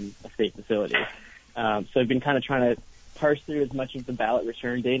living in a state facility. So I've been kind of trying to parse through as much of the ballot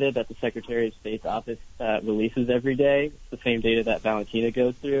return data that the Secretary of State's office releases every day. It's the same data that Valentina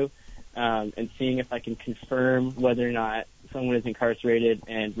goes through, and seeing if I can confirm whether or not someone is incarcerated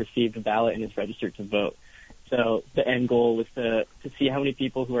and received a ballot and is registered to vote. So the end goal was to see how many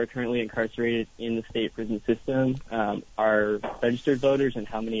people who are currently incarcerated in the state prison system are registered voters and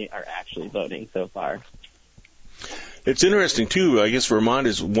how many are actually voting so far. It's interesting, too. I guess Vermont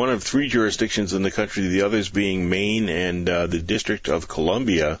is one of 3 jurisdictions in the country, the others being Maine and the District of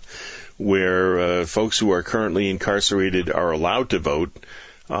Columbia, where folks who are currently incarcerated are allowed to vote.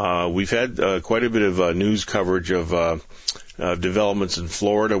 We've had quite a bit of news coverage of developments in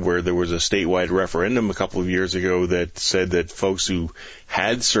Florida where there was a statewide referendum a couple of years ago that said that folks who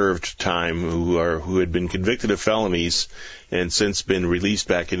had served time, who had been convicted of felonies and since been released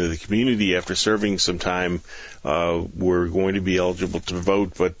back into the community after serving some time, were going to be eligible to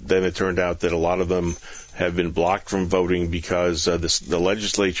vote. But then it turned out that a lot of them have been blocked from voting because the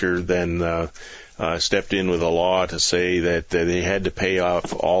legislature then stepped in with a law to say that they had to pay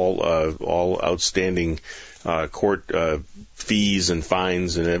off all outstanding court fees and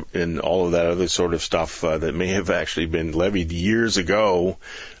fines and all of that other sort of stuff that may have actually been levied years ago,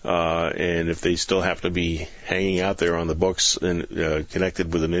 and if they still have to be hanging out there on the books and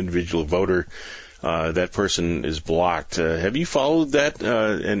connected with an individual voter, that person is blocked. Have you followed that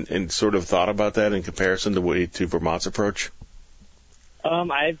and sort of thought about that in comparison to Vermont's approach?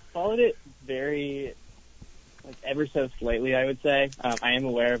 I've followed it very ever so slightly, I would say. I am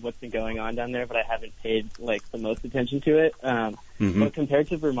aware of what's been going on down there, but I haven't paid the most attention to it. But compared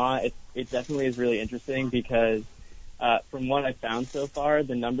to Vermont, it definitely is really interesting because from what I've found so far,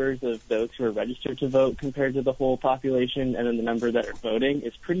 the numbers of those who are registered to vote compared to the whole population and then the number that are voting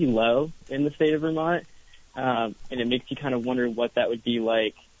is pretty low in the state of Vermont. And it makes you kind of wonder what that would be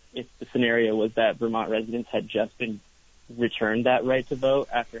like if the scenario was that Vermont residents had just been returned that right to vote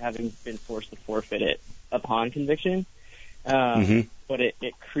after having been forced to forfeit it upon conviction. But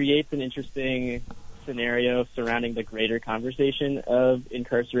it creates an interesting scenario surrounding the greater conversation of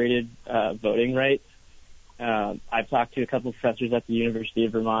incarcerated voting rights. I've talked to a couple of professors at the University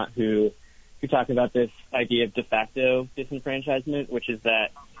of Vermont who talk about this idea of de facto disenfranchisement, which is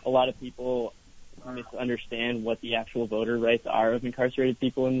that a lot of people misunderstand what the actual voter rights are of incarcerated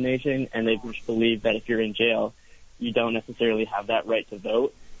people in the nation, and they just believe that if you're in jail, you don't necessarily have that right to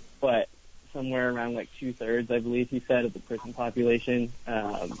vote. But somewhere around 2/3, I believe he said, of the prison population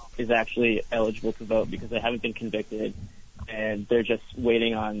is actually eligible to vote because they haven't been convicted and they're just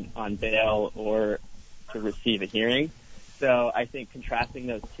waiting on bail or to receive a hearing. So I think contrasting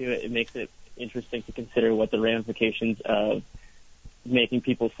those two, it makes it interesting to consider what the ramifications of making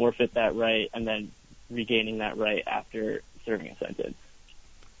people forfeit that right and then regaining that right after serving a sentence.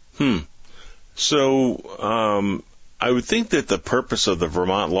 So I would think that the purpose of the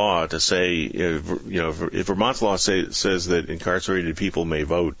Vermont law to say, if Vermont's law says that incarcerated people may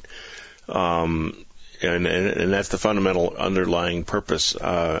vote, and that's the fundamental underlying purpose,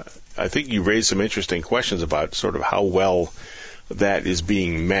 I think you raised some interesting questions about sort of how well that is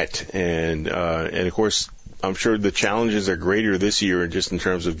being met, and of course, I'm sure the challenges are greater this year just in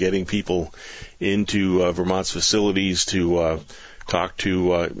terms of getting people into Vermont's facilities to talk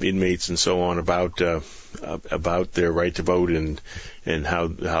to inmates and so on about their right to vote and how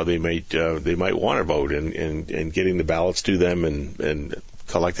they might want to vote and getting the ballots to them and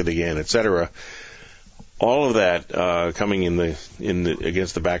collected again, etc. All of that coming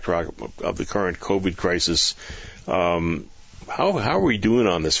against the backdrop of the current COVID crisis. How are we doing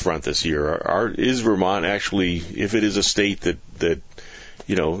on this front this year? Is Vermont actually, if it is a state that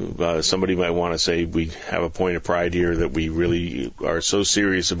somebody might want to say we have a point of pride here, that we really are so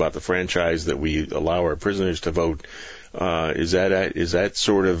serious about the franchise that we allow our prisoners to vote, is that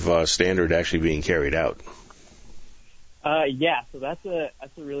sort of standard actually being carried out? Yeah, so that's a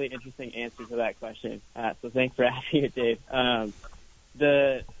really interesting answer to that question. So thanks for asking it, Dave.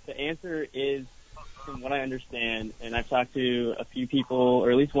 The answer is, from what I understand, and I've talked to a few people,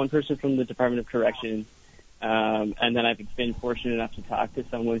 or at least one person from the Department of Corrections, and then I've been fortunate enough to talk to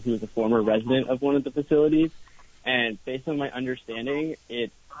someone who is a former resident of one of the facilities. And based on my understanding,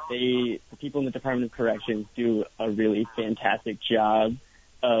 the people in the Department of Corrections do a really fantastic job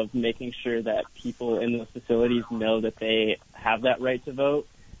of making sure that people in those facilities know that they have that right to vote.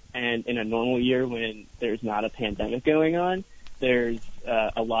 And in a normal year when there's not a pandemic going on, there's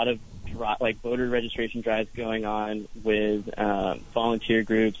a lot of voter registration drives going on with volunteer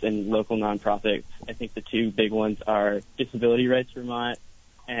groups and local nonprofits. I think the two big ones are Disability Rights Vermont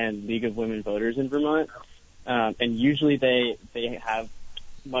and League of Women Voters in Vermont. And usually they have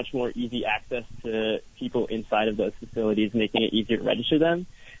much more easy access to people inside of those facilities, making it easier to register them.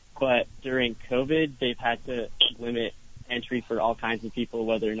 But during COVID, they've had to limit entry for all kinds of people,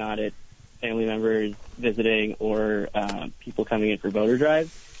 whether or not it's family members visiting or people coming in for voter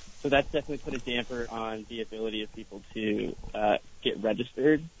drives. So that's definitely put a damper on the ability of people to get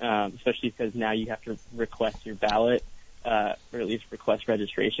registered, especially because now you have to request your ballot or at least request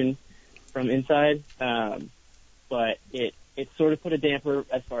registration from inside. But it sort of put a damper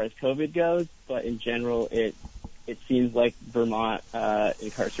as far as COVID goes, but in general, it seems like Vermont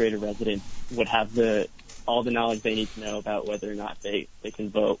incarcerated residents would have all the knowledge they need to know about whether or not they can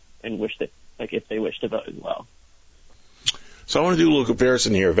vote and if they wish to vote as well. So I want to do a little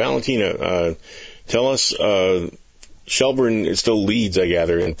comparison here. Valentina, tell us, Shelburne still leads, I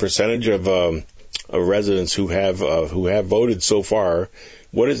gather, in percentage of residents who have voted so far.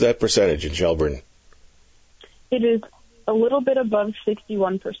 What is that percentage in Shelburne? It is a little bit above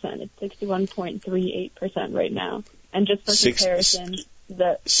 61%. It's 61.38% right now. And just for comparison,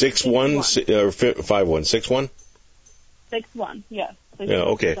 the 6-1 or 5-1, 6-1? 6-1, yes. Yeah,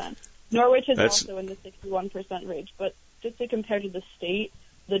 okay. Norwich is also in the 61% range, but just to compare to the state,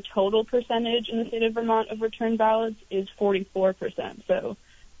 the total percentage in the state of Vermont of return ballots is 44%. So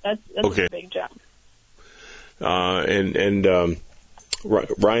that's okay. A big jump. Ryan,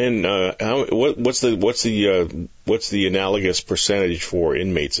 what's the analogous percentage for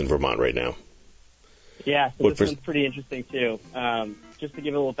inmates in Vermont right now? Yeah, so this one's pretty interesting, too. Just to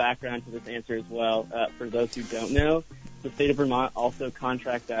give a little background to this answer as well, for those who don't know, the state of Vermont also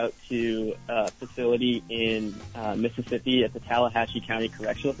contracts out to a facility in Mississippi at the Tallahatchie County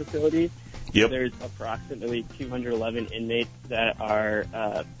Correctional Facility. Yep. There's approximately 211 inmates that are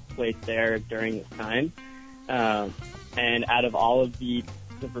placed there during this time. And out of all of the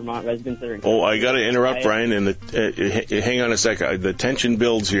Vermont residents that are in I got to interrupt, Brian, and hang on a second. The tension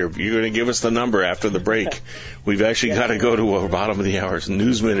builds here. You're going to give us the number after the break. We've actually got to go to our bottom of the hour's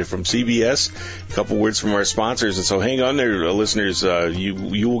News Minute from CBS, a couple words from our sponsors, and so hang on there, listeners. You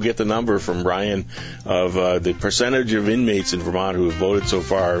will get the number from Brian of the percentage of inmates in Vermont who have voted so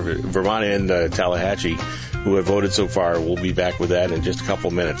far, Vermont and Tallahatchie, who have voted so far. We'll be back with that in just a couple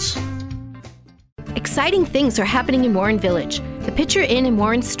minutes. Exciting things are happening in Warren Village. The Pitcher Inn and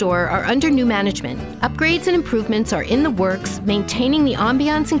Warren store are under new management. Upgrades and improvements are in the works, maintaining the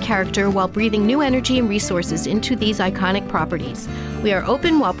ambiance and character while breathing new energy and resources into these iconic properties. We are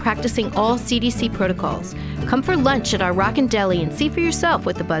open while practicing all CDC protocols. Come for lunch at our Rockin' Deli and see for yourself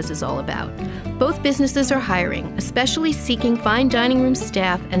what the buzz is all about. Both businesses are hiring, especially seeking fine dining room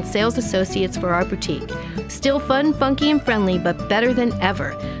staff and sales associates for our boutique. Still fun, funky, and friendly, but better than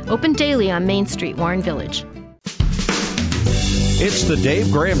ever. Open daily on Main Street, Warren Village. It's the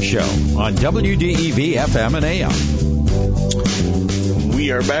Dave Graham Show on WDEV FM and AM. We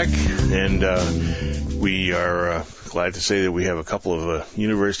are back, and we are glad to say that we have a couple of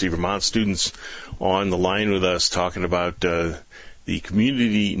University of Vermont students on the line with us talking about the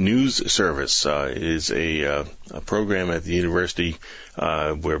Community News Service. Is a program at the university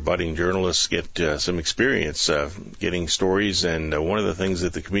where budding journalists get some experience getting stories. And one of the things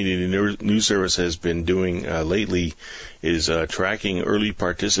that the Community News Service has been doing lately is tracking early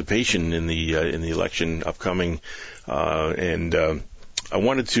participation in the election upcoming. And I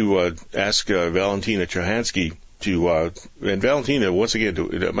wanted to ask Valentina Chohansky and Valentina, once again,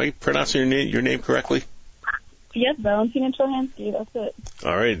 am I pronouncing your name correctly? Yes, Valentina Chohansky, that's it.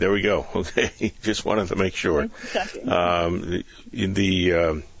 All right, there we go. Okay, just wanted to make sure.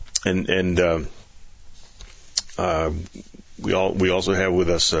 We also have with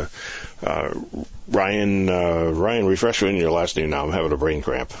us Ryan. Ryan, refresh me on your last name now. I'm having a brain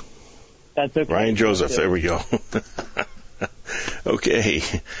cramp. That's okay. Ryan Joseph. There we go. Okay,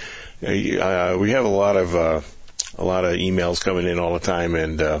 we have a lot of emails coming in all the time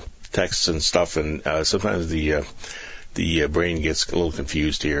and texts and stuff, and sometimes the brain gets a little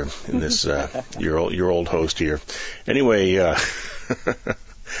confused here in this your old host here. Anyway,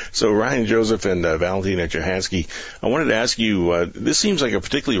 so Ryan Joseph and Valentina Chohansky, I wanted to ask you, this seems like a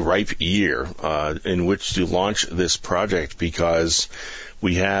particularly ripe year in which to launch this project, because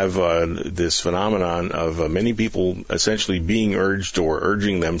we have this phenomenon of many people essentially being urged or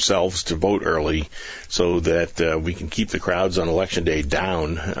urging themselves to vote early so that we can keep the crowds on Election Day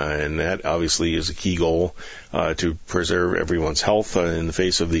down. And that obviously is a key goal to preserve everyone's health in the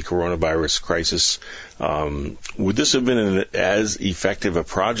face of the coronavirus crisis. Would this have been as effective a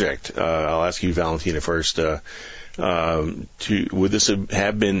project? I'll ask you, Valentina, first. Would this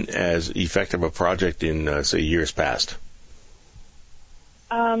have been as effective a project in, say, years past?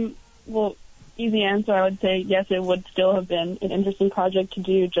 Well, easy answer, I would say yes, it would still have been an interesting project to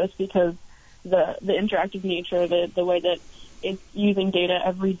do, just because the interactive nature, the way that it's using data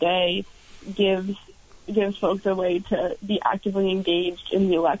every day gives folks a way to be actively engaged in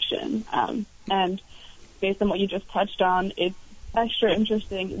the election. And based on what you just touched on, it's extra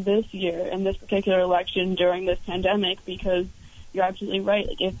interesting this year in this particular election during this pandemic, because you're absolutely right.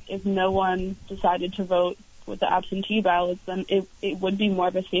 Like if no one decided to vote with the absentee ballots, then it would be more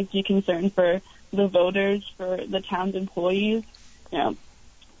of a safety concern for the voters, for the town's employees. You know,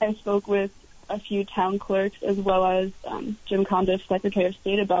 I spoke with a few town clerks as well as Jim Condiff, Secretary of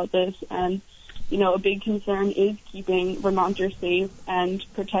State, about this, and you know, a big concern is keeping Vermonters safe and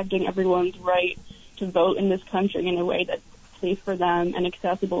protecting everyone's right to vote in this country in a way that's safe for them and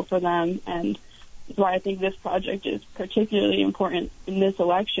accessible for them. And that's why I think this project is particularly important in this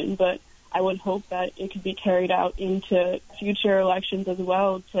election, but I would hope that it could be carried out into future elections as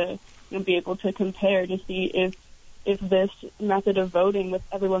well, to be able to compare to see if this method of voting, with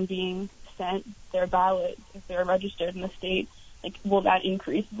everyone being sent their ballot, if they're registered in the state, like, will that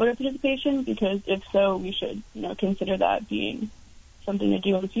increase voter participation? Because if so, we should consider that being something to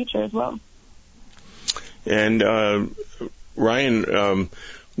do in the future as well. And Ryan,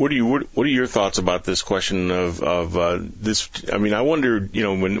 what are your thoughts about this question of this? I mean, I wonder,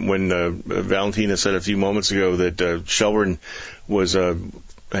 when Valentina said a few moments ago that Shelburne was had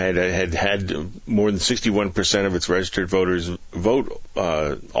more than 61% of its registered voters vote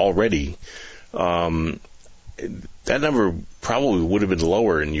already. that number probably would have been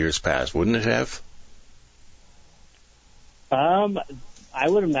lower in years past, wouldn't it have? I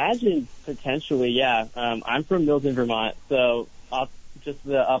would imagine potentially, yeah. I'm from Milton, Vermont, so just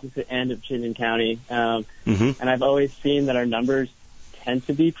the opposite end of Chittenden County. And I've always seen that our numbers tend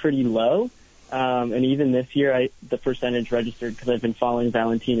to be pretty low. And even this year, the percentage registered, because I've been following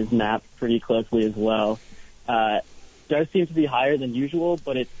Valentina's map pretty closely as well, does seem to be higher than usual,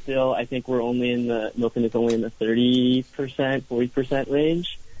 but it's still, I think Milton is only in the 30%, 40%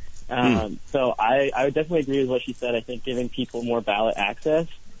 range. So I would definitely agree with what she said. I think giving people more ballot access,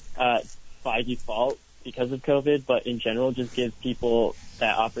 by default because of COVID, but in general just gives people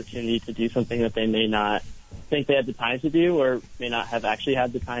that opportunity to do something that they may not think they had the time to do, or may not have actually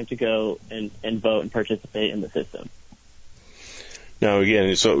had the time to go and vote and participate in the system. Now,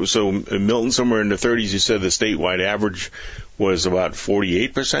 again, so Milton, somewhere in the 30s, you said the statewide average was about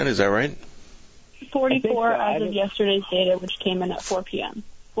 48%, is that right? 44 as of yesterday's data, which came in at 4 p.m.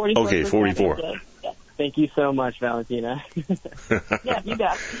 44. Okay, 44. Yeah. Thank you so much, Valentina. Yeah, you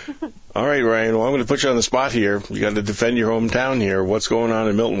bet. All right, Ryan, well, I'm going to put you on the spot here. You got to defend your hometown here. What's going on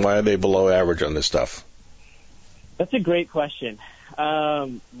in Milton? Why are they below average on this stuff? That's a great question.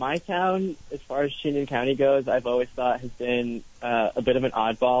 My town, as far as Chittenden County goes, I've always thought has been a bit of an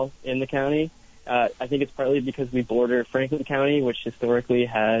oddball in the county. I think it's partly because we border Franklin County, which historically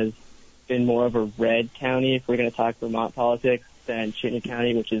has been more of a red county, if we're going to talk Vermont politics, than Chittenden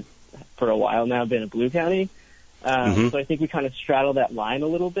County, which is for a while now been a blue county. So I think we kind of straddle that line a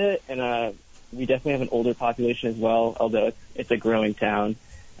little bit, and we definitely have an older population as well, although it's a growing town.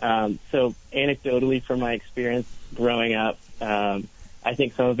 So anecdotally, from my experience growing up, I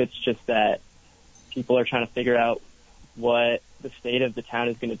think some of it's just that people are trying to figure out what the state of the town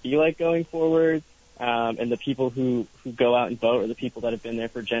is going to be like going forward, and the people who go out and vote are the people that have been there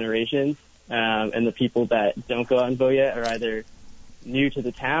for generations, and the people that don't go out and vote yet are either new to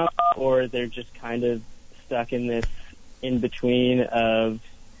the town or they're just kind of stuck in this in-between of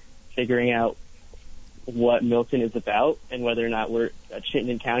figuring out what Milton is about and whether or not we're a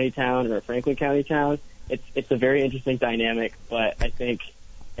Chittenden County town or a Franklin County town. It's a very interesting dynamic, but I think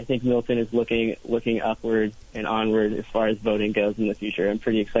Milton is looking upward and onward as far as voting goes in the future. I'm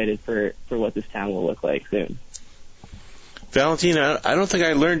pretty excited for what this town will look like soon. Valentina, I don't think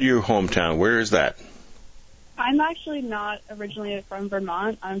I learned your hometown. Where is that? I'm actually not originally from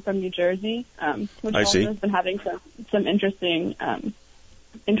Vermont. I'm from New Jersey, which I see. has been having some interesting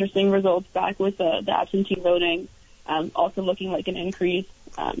results back with the absentee voting, also looking like an increase.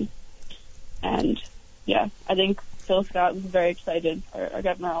 And yeah, I think Phil Scott was very excited, our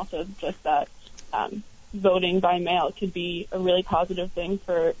governor also, just that voting by mail could be a really positive thing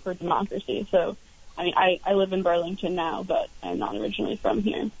for democracy. So, I mean, I live in Burlington now, but I'm not originally from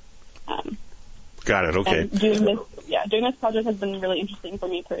here. Got it. Okay. Doing this project has been really interesting for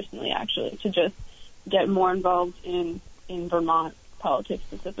me personally, actually, to just get more involved in Vermont politics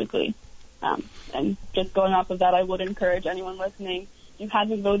specifically. And just going off of that, I would encourage anyone listening, if you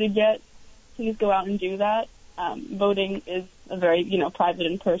haven't voted yet, please go out and do that. Voting is a very, private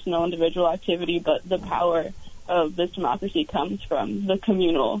and personal individual activity, but the power of this democracy comes from the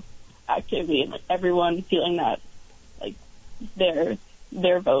communal activity and everyone feeling that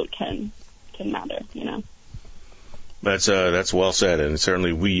their vote can matter, That's well said, and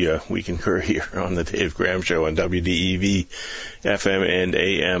certainly we concur here on the Dave Graham Show on WDEV, FM and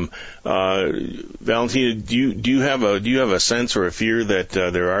AM. Valentina, do you have a sense or a fear that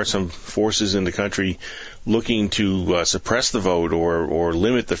there are some forces in the country looking to suppress the vote or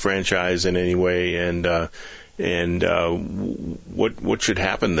limit the franchise in any way, and what should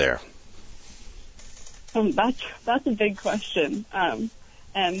happen there? That's a big question.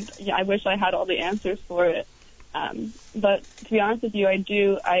 And yeah, I wish I had all the answers for it. But to be honest with you,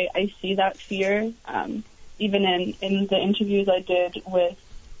 I see that fear. Even in the interviews I did with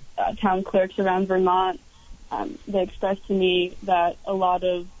town clerks around Vermont, they expressed to me that a lot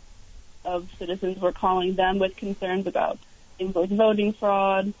of citizens were calling them with concerns about things like voting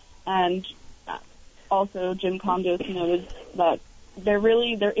fraud, and also Jim Condos noted that there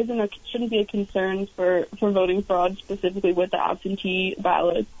shouldn't be a concern for voting fraud, specifically with the absentee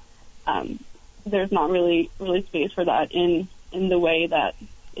ballots. There's not really space for that in the way that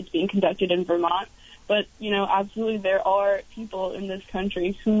it's being conducted in Vermont. But, absolutely there are people in this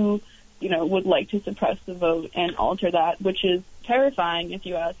country who, would like to suppress the vote and alter that, which is terrifying if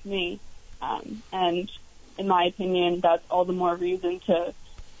you ask me. And in my opinion, that's all the more reason to,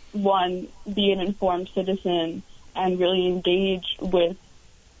 one, be an informed citizen and really engage with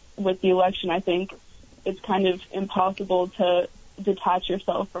the election. I think it's kind of impossible to detach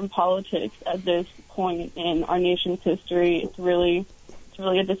yourself from politics at this point in our nation's history. It's really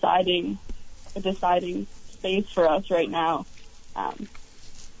a deciding space for us right now.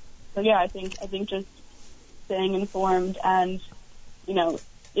 So yeah, I think just staying informed, and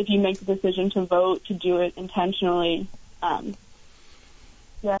if you make the decision to vote, to do it intentionally.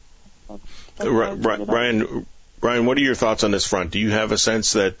 Yeah. Brian, what are your thoughts on this front? Do you have a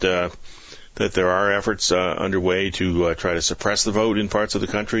sense that there are efforts underway to try to suppress the vote in parts of the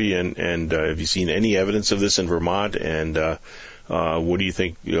country, and have you seen any evidence of this in Vermont? And what do you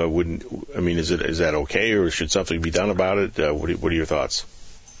think? Is that okay, or should something be done about it? What are your thoughts?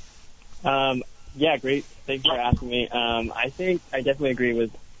 Yeah, great. Thanks for asking me. I think I definitely agree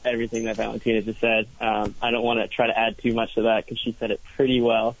with everything that Valentina just said. I don't want to try to add too much to that because she said it pretty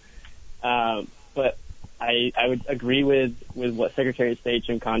well. But I would agree with what Secretary of State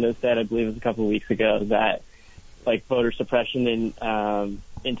Jim Kondo said, I believe it was a couple of weeks ago, that voter suppression and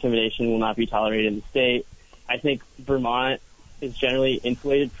intimidation will not be tolerated in the state. I think Vermont is generally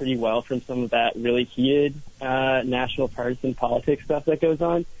insulated pretty well from some of that really heated national partisan politics stuff that goes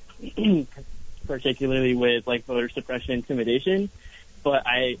on, particularly with voter suppression intimidation. But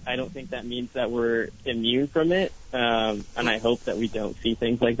I don't think that means that we're immune from it, and I hope that we don't see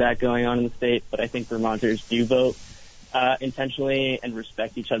things like that going on in the state. But I think Vermonters do vote intentionally and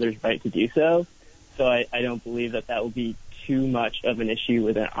respect each other's right to do so. So I don't believe that will be too much of an issue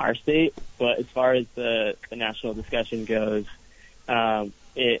within our state. But as far as the national discussion goes, I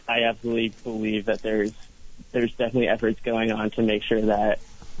absolutely believe that there's definitely efforts going on to make sure that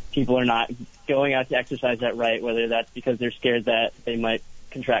people are not going out to exercise that right, whether that's because they're scared that they might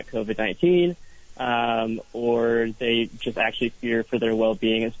contract COVID-19, or they just actually fear for their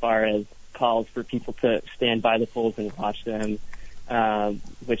well-being, as far as calls for people to stand by the polls and watch them,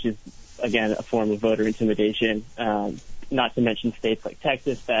 which is, again, a form of voter intimidation. Not to mention states like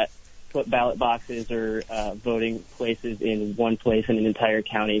Texas that put ballot boxes or voting places in one place in an entire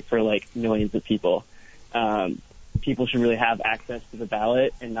county for millions of people. People should really have access to the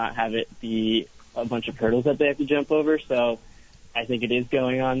ballot and not have it be a bunch of hurdles that they have to jump over. So I think it is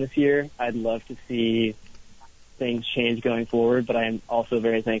going on this year. I'd love to see things change going forward, but I am also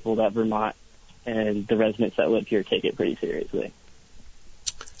very thankful that Vermont and the residents that live here take it pretty seriously.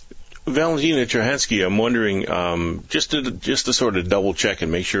 Valentina Cherhansky, I'm wondering, just to sort of double check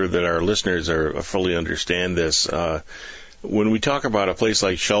and make sure that our listeners fully understand this, when we talk about a place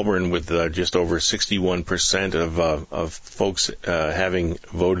like Shelburne with just over 61% of folks having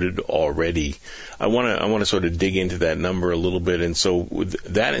voted already, I want to sort of dig into that number a little bit. And so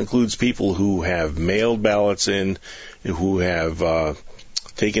that includes people who have mailed ballots in, who have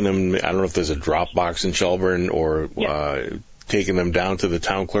taken them. I don't know if there's a drop box in Shelburne, or taken them down to the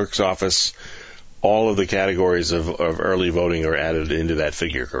town clerk's office. All of the categories of early voting are added into that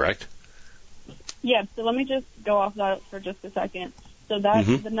figure, correct? Yeah, so let me just go off that for just a second. So that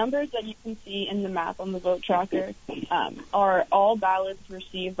the numbers that you can see in the map on the vote tracker are all ballots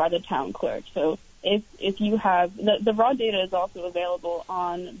received by the town clerk. So if you have the raw data is also available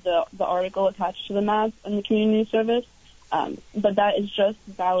on the article attached to the map in the community news service, but that is just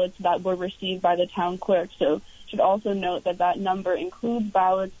ballots that were received by the town clerk. So you should also note that number includes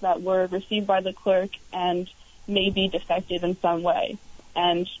ballots that were received by the clerk and may be defective in some way.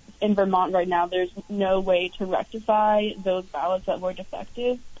 And in Vermont right now, there's no way to rectify those ballots that were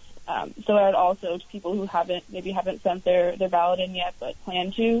defective. So I would also, to people who haven't sent their ballot in yet but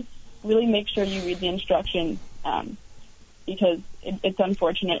plan to, really make sure you read the instructions, because it's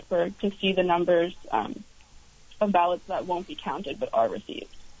unfortunate to see the numbers of ballots that won't be counted but are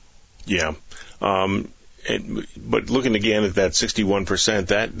received. Yeah. But looking again at that 61%,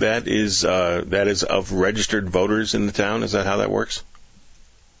 that is of registered voters in the town. Is that how that works?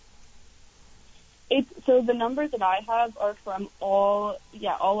 So the numbers that I have are from all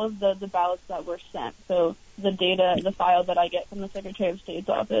of the ballots that were sent. So the data, the file that I get from the Secretary of State's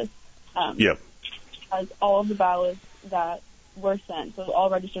office, has all of the ballots that were sent. So all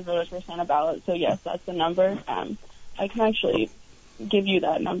registered voters were sent a ballot. So yes, that's the number. I can actually give you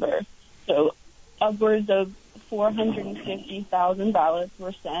that number. So upwards of 450,000 ballots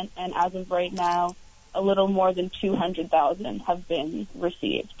were sent, and as of right now, a little more than 200,000 have been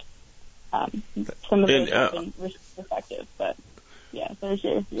received. Some of those have been effective, but yeah, there's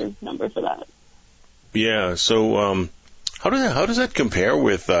your number for that. Yeah. So, how does that compare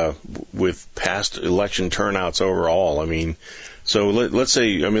with past election turnouts overall? I mean, so let's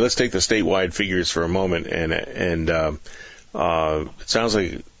take the statewide figures for a moment, and it sounds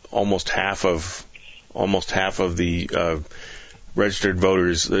like almost half of the registered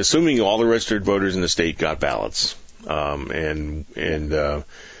voters, assuming all the registered voters in the state got ballots. and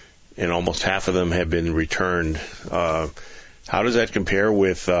almost half of them have been returned. How does that compare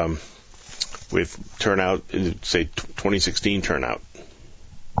with turnout, say 2016 turnout,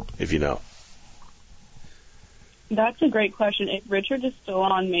 if you know? That's a great question. If Richard is still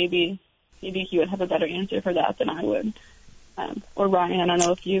on, maybe he would have a better answer for that than I would. Or Ryan, I don't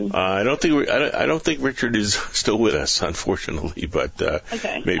know if you. I don't think Richard is still with us, unfortunately. But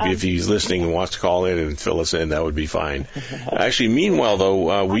okay. Maybe if he's listening and wants to call in and fill us in, that would be fine. Actually, meanwhile,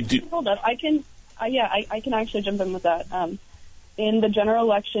 though, we do. Hold up, I can actually jump in with that. In the general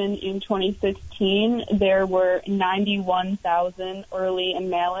election in 2016, there were 91,000 early and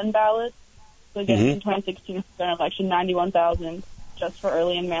mail-in ballots. So again, in 2016 general election, 91,000 just for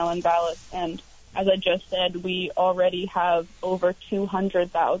early and mail-in ballots, and as I just said, we already have over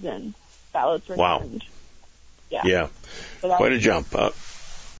 200,000 ballots returned. Wow. Yeah. So quite a jump.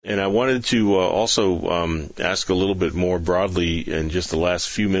 And I wanted to also ask a little bit more broadly in just the last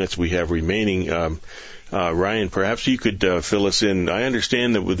few minutes we have remaining. Ryan, perhaps you could fill us in. I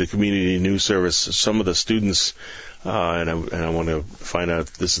understand that with the Community News Service, some of the students, and I want to find out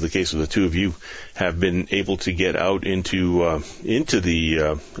if this is the case with the two of you, have been able to get out into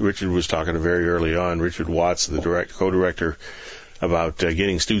the. Richard was talking very early on. Richard Watts, the co-director, about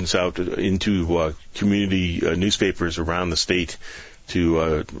getting students out into community newspapers around the state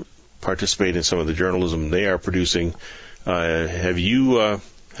to participate in some of the journalism they are producing. Have you,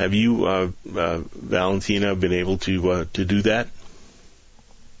 Valentina, been able to do that?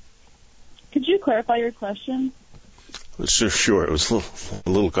 Could you clarify your question? Sure. It was a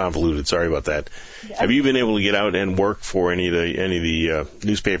little convoluted. Sorry about that. Yeah. Have you been able to get out and work for any of the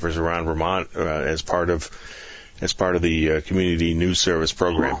newspapers around Vermont as part of the Community News Service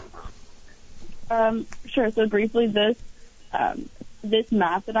program? Sure. So briefly, this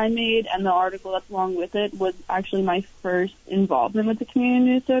map that I made and the article that's along with it was actually my first involvement with the Community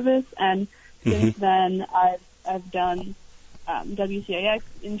News Service, and since then I've done WCIX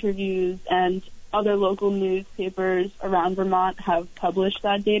interviews, and other local newspapers around Vermont have published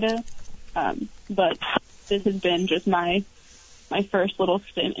that data. But this has been just my first little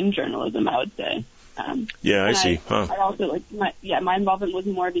stint in journalism, I would say. I see. I also my involvement was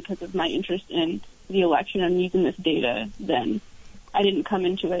more because of my interest in the election and using this data. Then I didn't come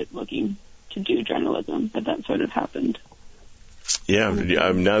into it looking to do journalism, but that sort of happened. Yeah.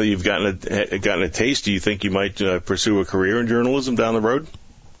 Now that you've gotten a taste, do you think you might pursue a career in journalism down the road?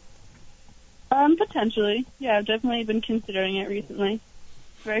 Potentially. Yeah, I've definitely been considering it recently.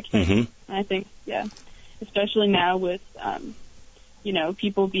 Very exciting. I think, especially now with,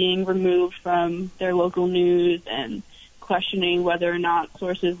 people being removed from their local news and questioning whether or not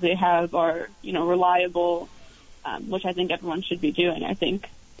sources they have are, reliable, which I think everyone should be doing. I think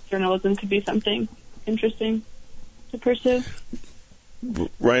journalism could be something interesting to pursue.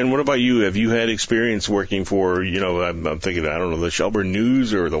 Ryan, what about you? Have you had experience working for, I'm thinking, I don't know, the Shelburne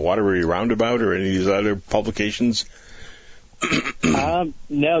News or the Waterbury Roundabout or any of these other publications? No,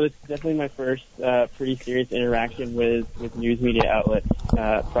 this is definitely my first pretty serious interaction with news media outlets.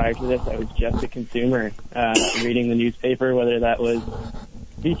 Prior to this, I was just a consumer, reading the newspaper, whether that was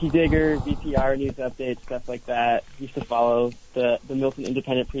VTDigger, VPR news updates, stuff like that. Used to follow the Milton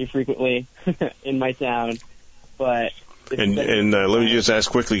Independent pretty frequently in my town, but... And let me just ask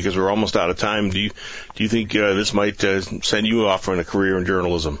quickly, because we're almost out of time. Do you think this might send you off on a career in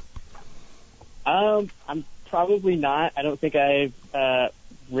journalism? I'm probably not. I don't think I've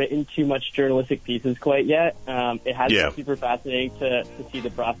written too much journalistic pieces quite yet. It has been super fascinating to see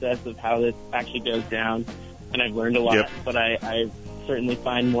the process of how this actually goes down, and I've learned a lot. But I certainly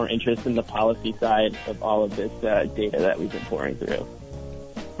find more interest in the policy side of all of this data that we've been pouring through.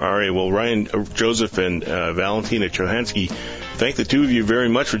 All right. Well, Ryan Joseph and Valentina Chohansky, thank the two of you very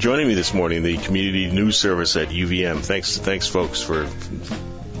much for joining me this morning, the Community News Service at UVM. Thanks, folks, for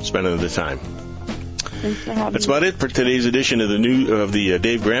spending the time. Thanks for having me. That's about it for today's edition of the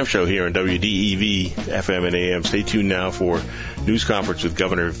Dave Graham Show here on WDEV FM and AM. Stay tuned now for news conference with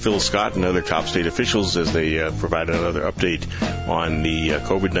Governor Phil Scott and other top state officials as they provide another update on the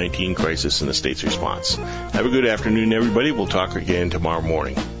COVID-19 crisis and the state's response. Have a good afternoon, everybody. We'll talk again tomorrow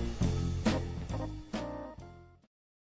morning.